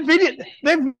videoed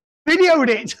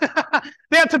it.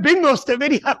 They had to bin most the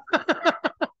video.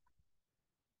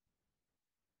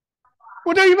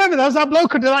 Well, don't you remember there was that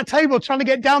bloke under that table trying to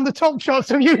get down the top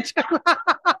shots of YouTube?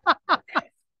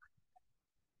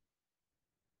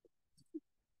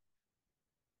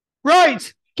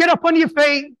 Right, get up on your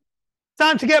feet.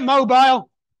 Time to get mobile.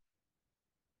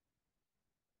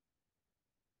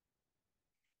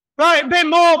 Right, a bit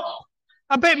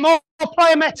more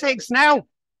plyometrics now.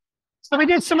 So we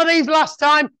did some of these last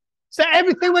time. So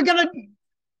everything we're gonna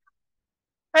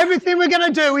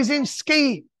do is in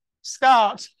ski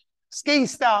start. Ski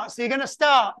start. So you're gonna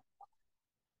start.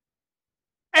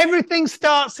 Everything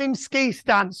starts in ski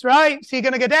stance, right? So you're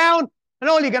gonna go down, and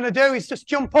all you're gonna do is just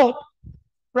jump up,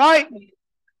 right?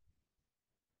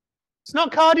 It's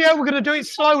not cardio. We're gonna do it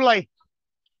slowly.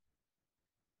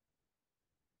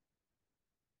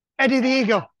 Eddie the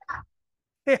Eagle.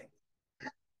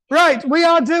 Right, we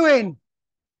are doing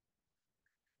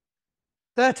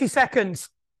 30 seconds.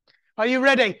 Are you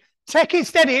ready? Take it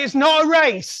steady. It's not a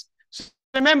race. So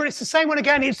remember, it's the same one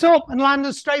again. It's up and land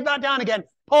and straight back down again.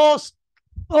 Pause,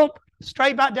 up,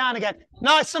 straight back down again.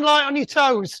 Nice and light on your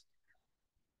toes.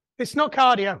 It's not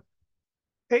cardio.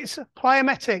 It's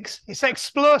plyometrics. It's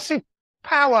explosive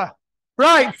power.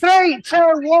 Right, 3, 2,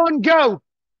 1, go.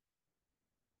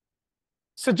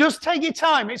 So just take your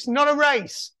time. It's not a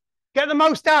race. Get the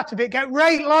most out of it. Get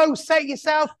right low. Set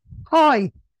yourself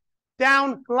high.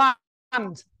 Down,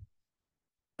 land.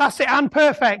 That's it. And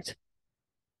perfect.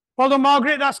 Well done,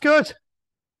 Margaret. That's good.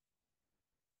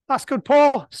 That's good,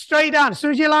 Paul. Straight down. As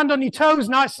soon as you land on your toes,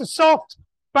 nice and soft.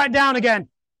 Back down again.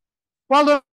 Well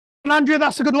done, Andrew.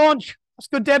 That's a good launch. That's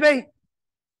good, Debbie.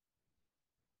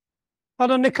 Well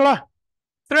done, Nicola.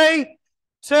 3,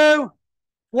 2,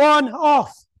 1,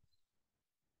 off.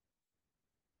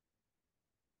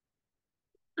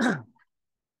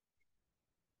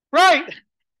 Right.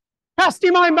 Cast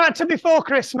your mind back to before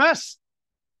Christmas.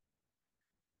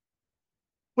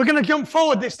 We're going to jump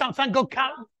forward this time. Thank God,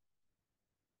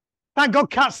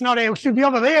 Kat's not here. We should be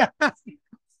over there.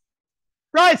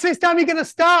 Right, so this time you're going to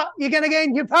start. You're going to get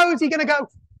in your pose. You're going to go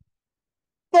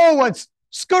forwards,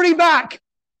 scurry back,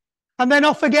 and then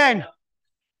off again.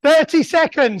 30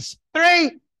 seconds.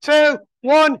 3, 2,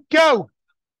 1, go.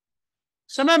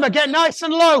 So remember, get nice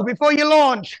and low before you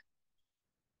launch.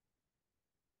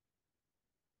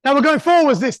 Now we're going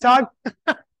forwards this time.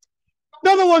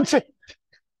 Another one.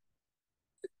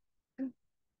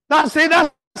 That's it.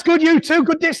 That's good, you two.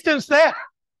 Good distance there.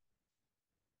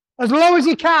 As low as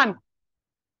you can.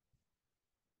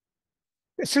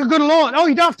 It's a good launch. Oh,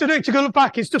 you don't have to do it to go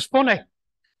back. It's just funny.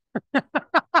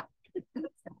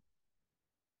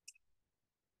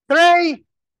 3,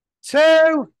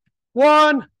 2,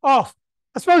 one, off.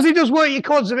 I suppose it does work your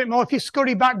quads a bit more if you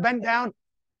scurry back, bent down.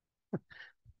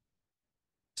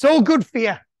 It's all good for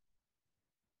you.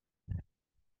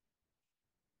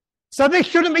 So this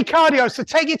shouldn't be cardio. So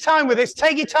take your time with this.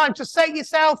 Take your time to set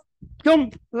yourself,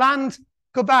 jump, land,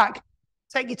 go back.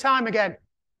 Take your time again.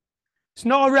 It's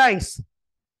not a race.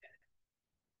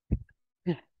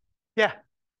 Yeah.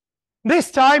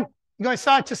 This time, you're going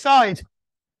side to side.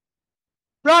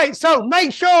 Right, so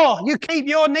make sure you keep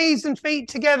your knees and feet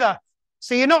together.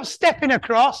 So you're not stepping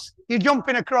across, you're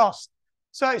jumping across.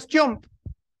 So it's jump.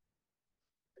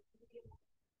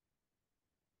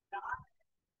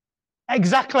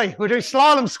 Exactly, we're doing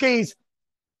slalom skis.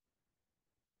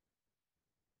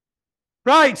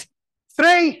 Right,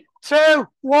 3, 2,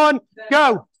 1,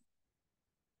 go.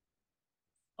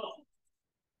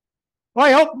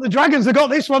 I hope the Dragons have got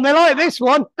this one. They like this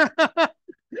one.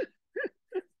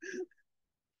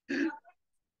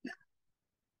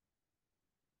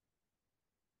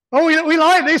 Oh, we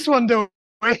like this one, do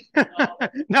we?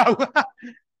 No.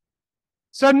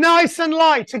 So nice and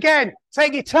light. Again,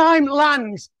 take your time,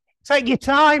 lands. Take your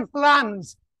time,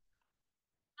 lands.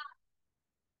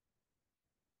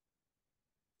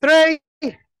 3,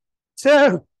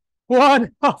 2,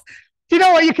 1, off. Do you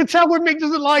know what? You can tell when Mick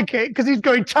doesn't like it because he's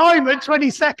going time at 20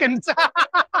 seconds.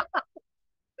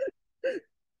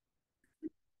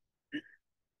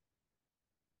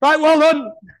 Right, well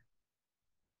done.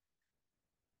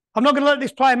 I'm not going to let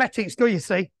this plyometrics go, you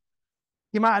see.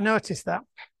 You might have noticed that.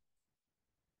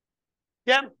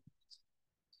 Yeah.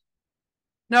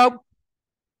 No.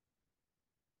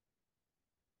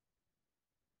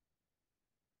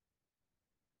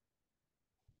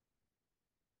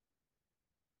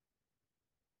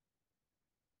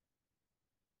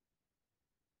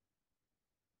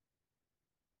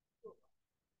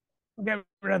 I'll get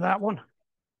rid of that one.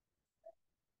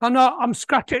 I'm not. I'm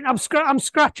scratching. I'm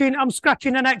scratching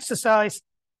an exercise.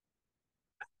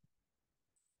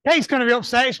 Kate's going to be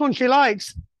upset. It's one she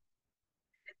likes.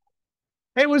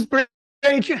 It was bridge.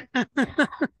 We're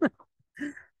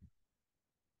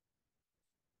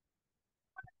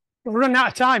running out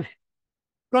of time.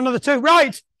 Got another 2.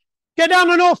 Right. Get down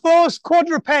on all fours.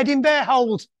 Quadruped in bear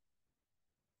hold.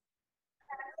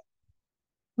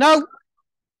 No.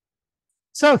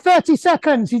 So 30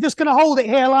 seconds. You're just going to hold it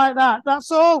here like that.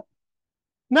 That's all.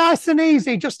 Nice and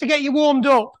easy, just to get you warmed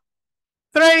up.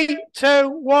 3, 2,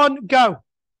 1, go.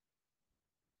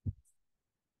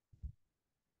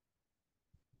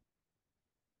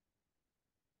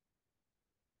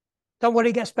 Don't worry,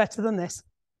 it gets better than this.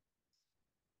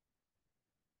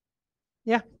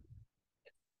 Yeah.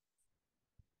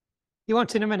 You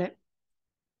want in a minute?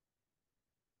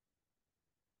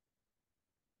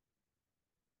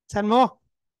 10 more?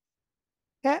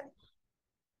 Yeah.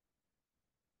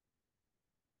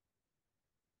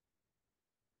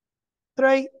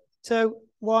 Three, 2,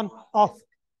 1, off.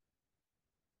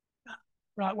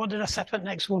 Right, what did I set at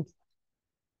next one?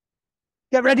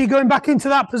 Get ready, going back into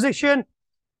that position.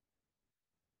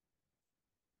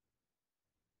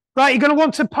 Right, you're going to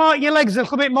want to part your legs a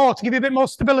little bit more to give you a bit more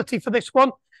stability for this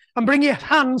one. And bring your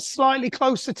hands slightly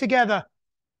closer together.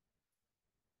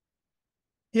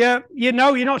 Yeah, you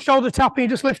know, you're not shoulder tapping,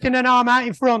 you're just lifting an arm out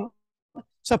in front.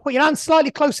 So put your hands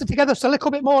slightly closer together, so a little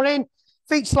bit more in,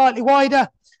 feet slightly wider.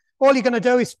 All you're going to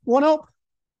do is one up,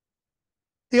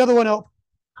 the other one up.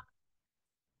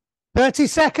 30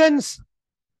 seconds.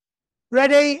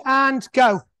 Ready, and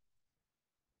go.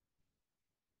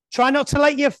 Try not to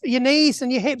let your knees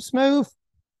and your hips move.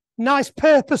 Nice,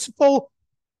 purposeful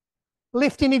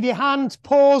lifting of your hand.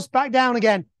 Pause, back down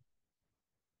again.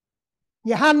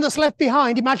 Your hand that's left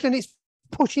behind, imagine it's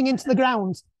pushing into the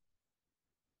ground.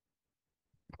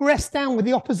 Press down with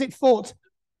the opposite foot.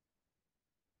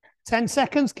 10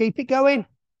 seconds, keep it going.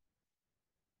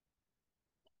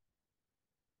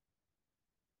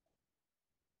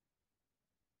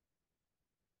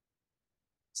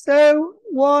 So,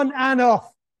 1 and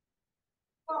off.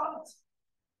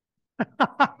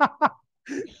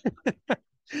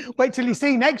 Wait till you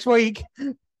see next week.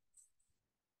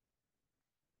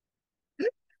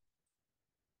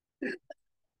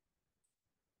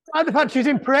 I the fact she's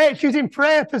in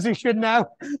prayer position now.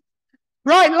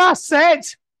 Right, last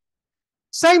set.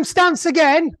 Same stance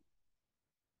again.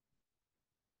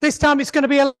 This time it's going to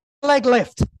be a leg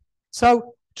lift.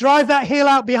 So drive that heel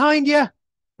out behind you,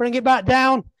 bring it back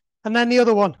down, and then the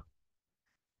other one.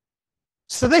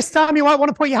 So this time you might want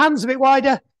to put your hands a bit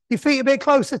wider, your feet a bit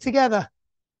closer together.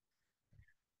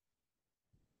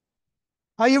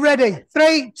 Are you ready?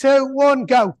 3, 2, 1,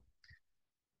 go.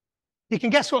 You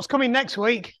can guess what's coming next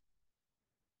week.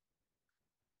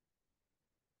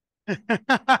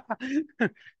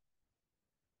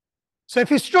 So if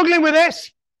you're struggling with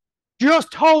this,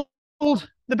 just hold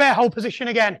the bear hold position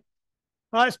again.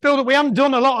 Right, let's build up. We haven't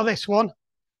done a lot of this one,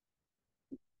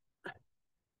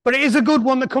 but it is a good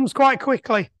one that comes quite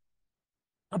quickly.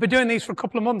 I've been doing these for a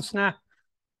couple of months now.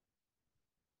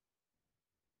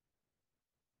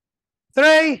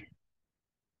 3,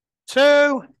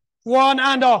 2, 1,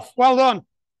 and off. Well done.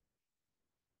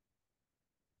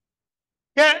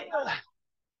 Yeah,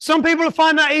 some people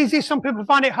find that easy, some people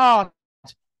find it hard.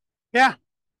 Yeah.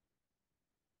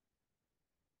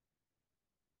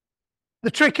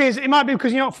 The trick is, it might be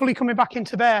because you're not fully coming back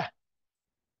into bear.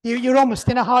 You're almost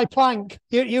in a high plank.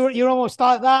 You're almost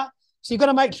like that. So you've got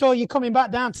to make sure you're coming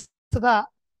back down to that.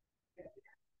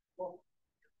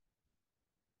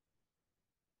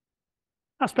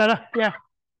 That's better, yeah.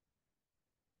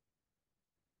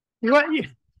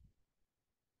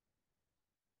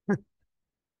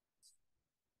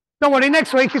 Don't worry,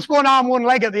 next week it's one arm, one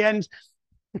leg at the end.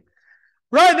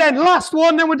 Right then, last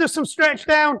one, then we'll do some stretch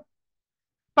down.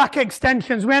 Back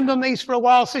extensions. We haven't done these for a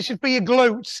while, so this should be your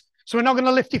glutes. So we're not going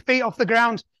to lift your feet off the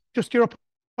ground, just your upper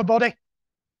body.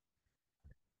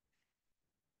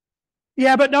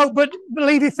 Yeah, but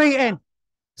leave your feet in.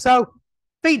 So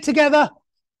feet together,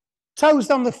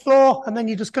 toes on the floor, and then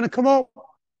you're just going to come up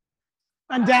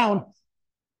and down.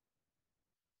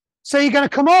 So you're going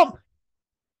to come up,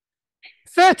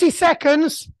 30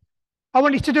 seconds. I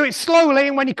want you to do it slowly,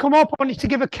 and when you come up, I want you to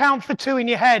give a count for 2 in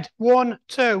your head. 1,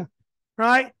 2,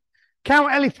 right?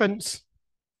 Count elephants.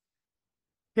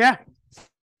 Yeah?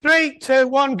 3, 2,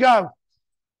 1, go.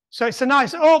 So it's a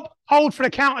nice up, hold for a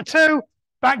count of 2,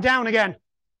 back down again.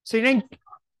 So you think,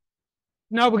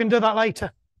 no, we're going to do that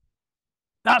later.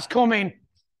 That's coming.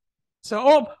 So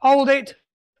up, hold it,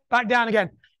 back down again.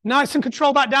 Nice and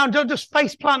control back down. Don't just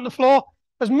face plant the floor.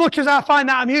 As much as I find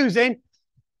that amusing,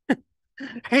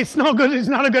 it's not good. It's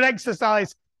not a good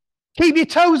exercise. Keep your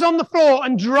toes on the floor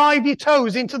and drive your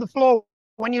toes into the floor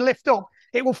when you lift up.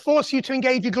 It will force you to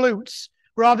engage your glutes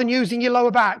rather than using your lower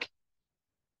back.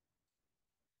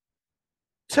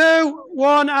 2,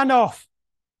 1, and off.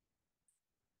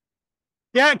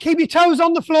 Yeah, keep your toes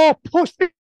on the floor.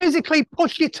 Physically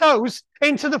push your toes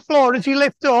into the floor as you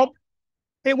lift up.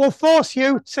 It will force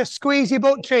you to squeeze your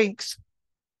butt cheeks.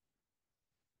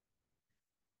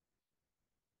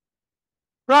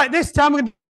 Right, this time we're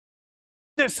going to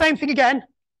do the same thing again.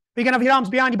 You're going to have your arms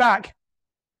behind your back.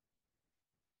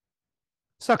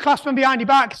 So clasp them behind your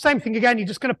back. Same thing again. You're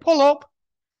just going to pull up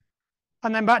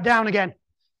and then back down again.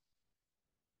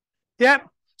 Yep.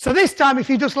 So this time, if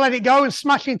you just let it go and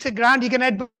smash into the ground, you're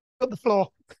going to headbutt the floor.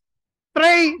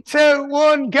 3, 2,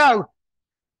 1, go.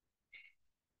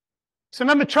 So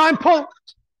remember, try and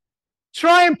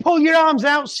pull your arms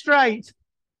out straight.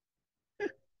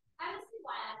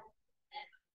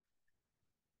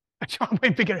 I try and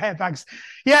win bigger airbags.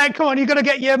 Yeah, come on, you've got to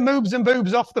get your moobs and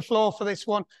boobs off the floor for this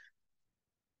one.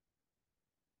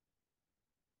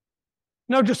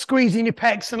 No, just squeezing your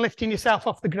pecs and lifting yourself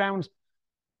off the ground.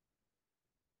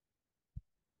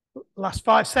 Last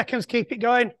 5 seconds, keep it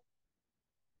going.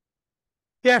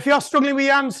 Yeah, if you're struggling with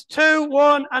your hands, 2,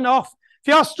 1, and off. If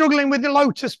you're struggling with the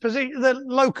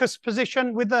locust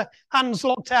position with the hands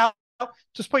locked out,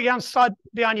 just put your hands side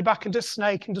behind your back and just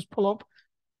snake and just pull up.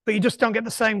 But you just don't get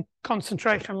the same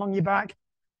concentration along your back.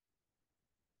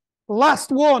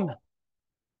 Last one.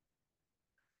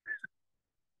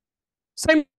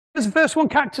 Same as the first one,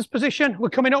 cactus position.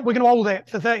 We're coming up, we're going to hold it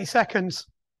for 30 seconds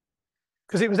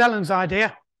because it was Ellen's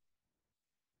idea.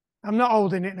 I'm not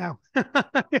holding it now.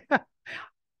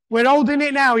 We're holding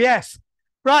it now, yes.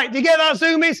 Right, do you get that,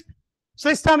 Zoomies? So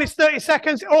this time it's 30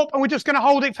 seconds up and we're just going to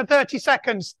hold it for 30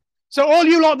 seconds. So all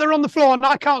you lot that are on the floor and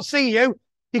I can't see you,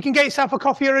 you can get yourself a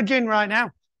coffee or a gin right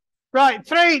now. Right,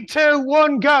 3, 2,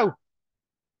 1, go.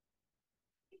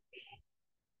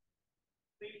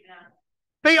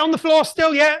 Feet on the floor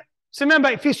still, yeah? So remember,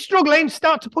 if you're struggling,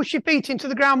 start to push your feet into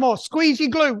the ground more. Squeeze your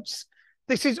glutes.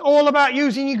 This is all about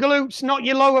using your glutes, not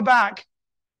your lower back.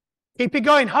 Keep it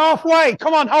going. Halfway.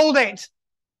 Come on, hold it.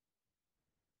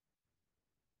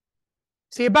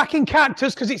 So you're back in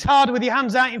cactus because it's harder with your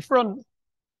hands out in front.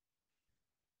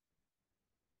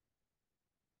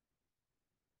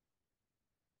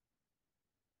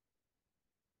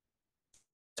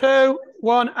 Two,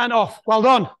 1, and off. Well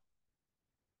done.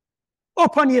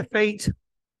 Up on your feet.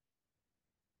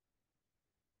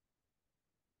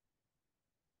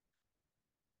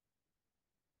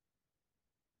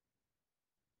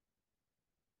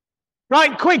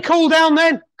 Right, quick cool down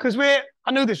then, because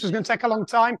I knew this was going to take a long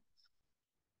time.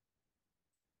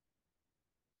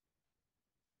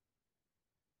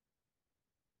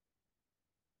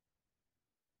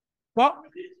 What?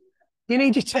 You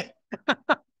need your to.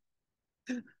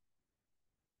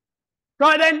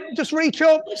 Right then, just reach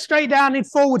up, straight down in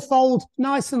forward fold,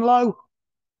 nice and low.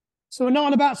 So we're not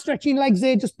on about stretching legs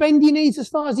here. Just bend your knees as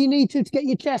far as you need to get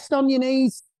your chest on your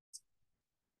knees.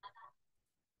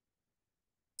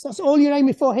 So that's all you're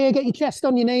aiming for here. Get your chest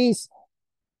on your knees.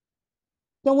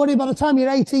 Don't worry, by the time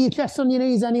you're 80, your chest's on your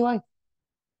knees anyway.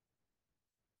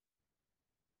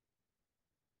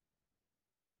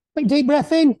 Take a deep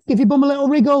breath in. Give your bum a little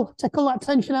wriggle. Take all that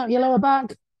tension out of your lower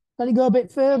back. Let it go a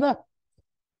bit further.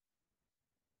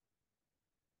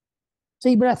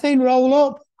 Deep breath in, roll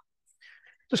up.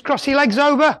 Just cross your legs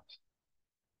over.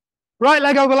 Right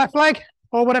leg over left leg,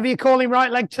 or whatever you're calling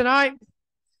right leg tonight.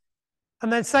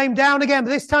 And then same down again, but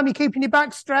this time you're keeping your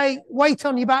back straight. Weight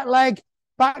on your back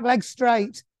leg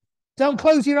straight. Don't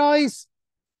close your eyes.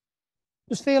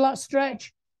 Just feel that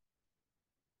stretch.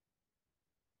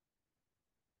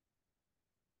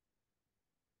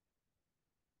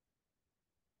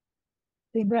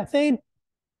 Deep breath in.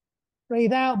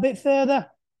 Breathe out a bit further.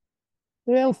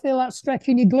 Feel that stretch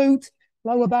in your glute,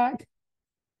 lower back.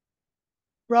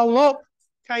 Roll up,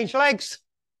 change legs.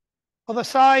 Other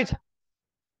side.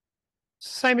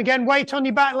 Same again, weight on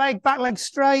your back leg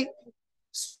straight.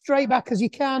 Straight back as you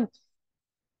can. If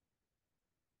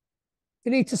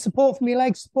you need to support from your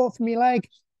leg, support from your leg.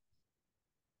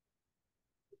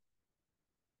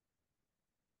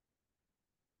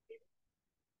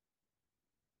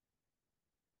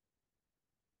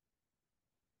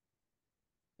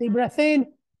 Deep breath in,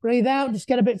 breathe out, just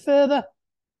get a bit further.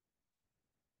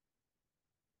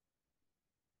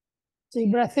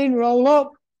 Deep breath in, roll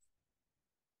up.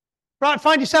 Right,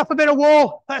 find yourself a bit of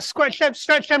wall. Let's stretch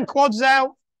them quads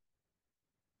out.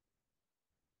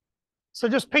 So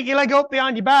just pick your leg up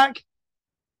behind your back.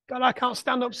 God, I can't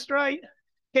stand up straight.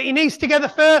 Get your knees together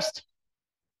first.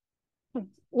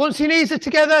 Once your knees are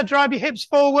together, drive your hips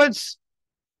forwards.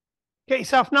 Get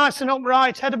yourself nice and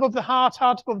upright, head above the heart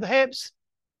above the hips.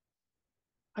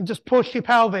 And just push your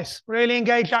pelvis. Really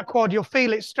engage that quad. You'll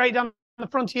feel it straight down the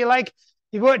front of your leg.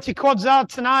 You've worked your quads hard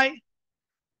tonight.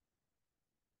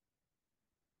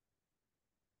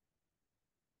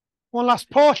 One last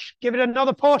push. Give it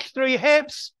another push through your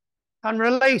hips. And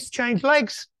release. Change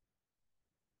legs.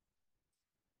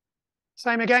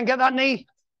 Same again. Get that knee.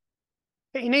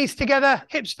 Get your knees together.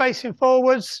 Hips facing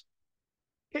forwards.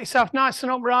 Get yourself nice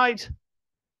and upright.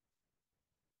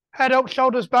 Head up,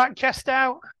 shoulders back, chest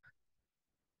out.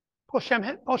 Push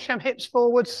them hips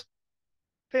forwards.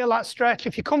 Feel that stretch.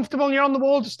 If you're comfortable and you're on the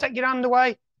wall, just take your hand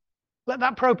away. Let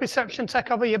that proprioception take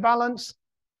over your balance.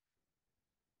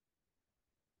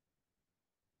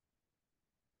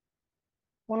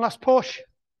 One last push.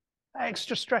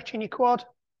 Extra stretch in your quad.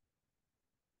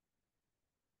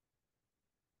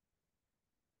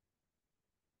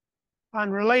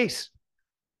 And release.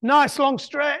 Nice long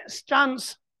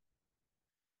stance.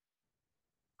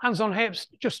 Hands on hips,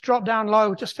 just drop down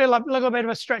low. Just feel like a little bit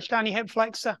of a stretch down your hip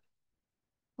flexor.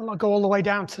 I'll not go all the way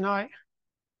down tonight.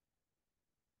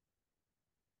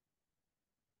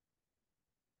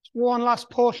 Just one last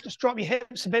push, just drop your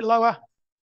hips a bit lower.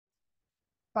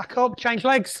 Back up, change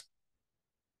legs.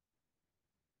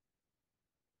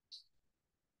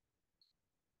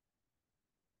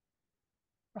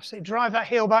 That's it, drive that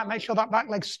heel back, make sure that back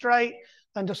leg's straight,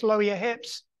 then just lower your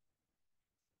hips.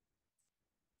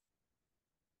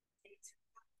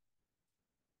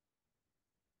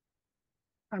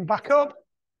 And back up.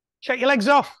 Shake your legs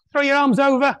off, throw your arms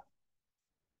over.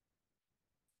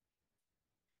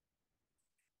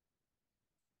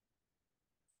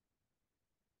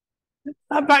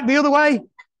 And back the other way.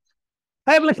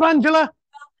 Hey, Angela.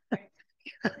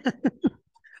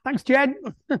 Thanks, Jed.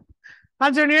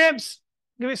 Hands on your hips.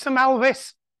 Give it some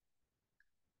Elvis.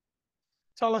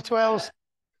 Taller twirls.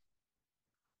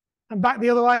 And back the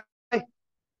other way.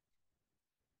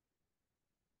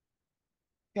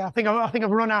 Yeah, I think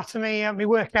I've run out of my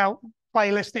workout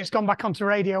playlist and it's gone back onto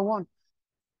Radio 1.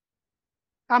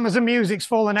 Amazon Music's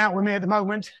falling out with me at the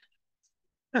moment.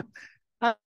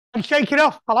 And shake it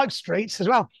off. I like streets as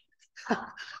well.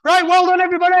 Right, well done,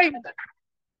 everybody.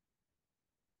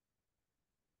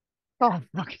 Oh,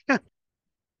 fuck.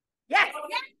 Yes.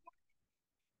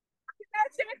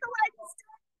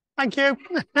 Thank you.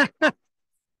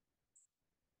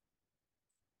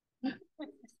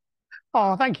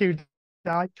 Oh, thank you,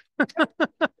 Di.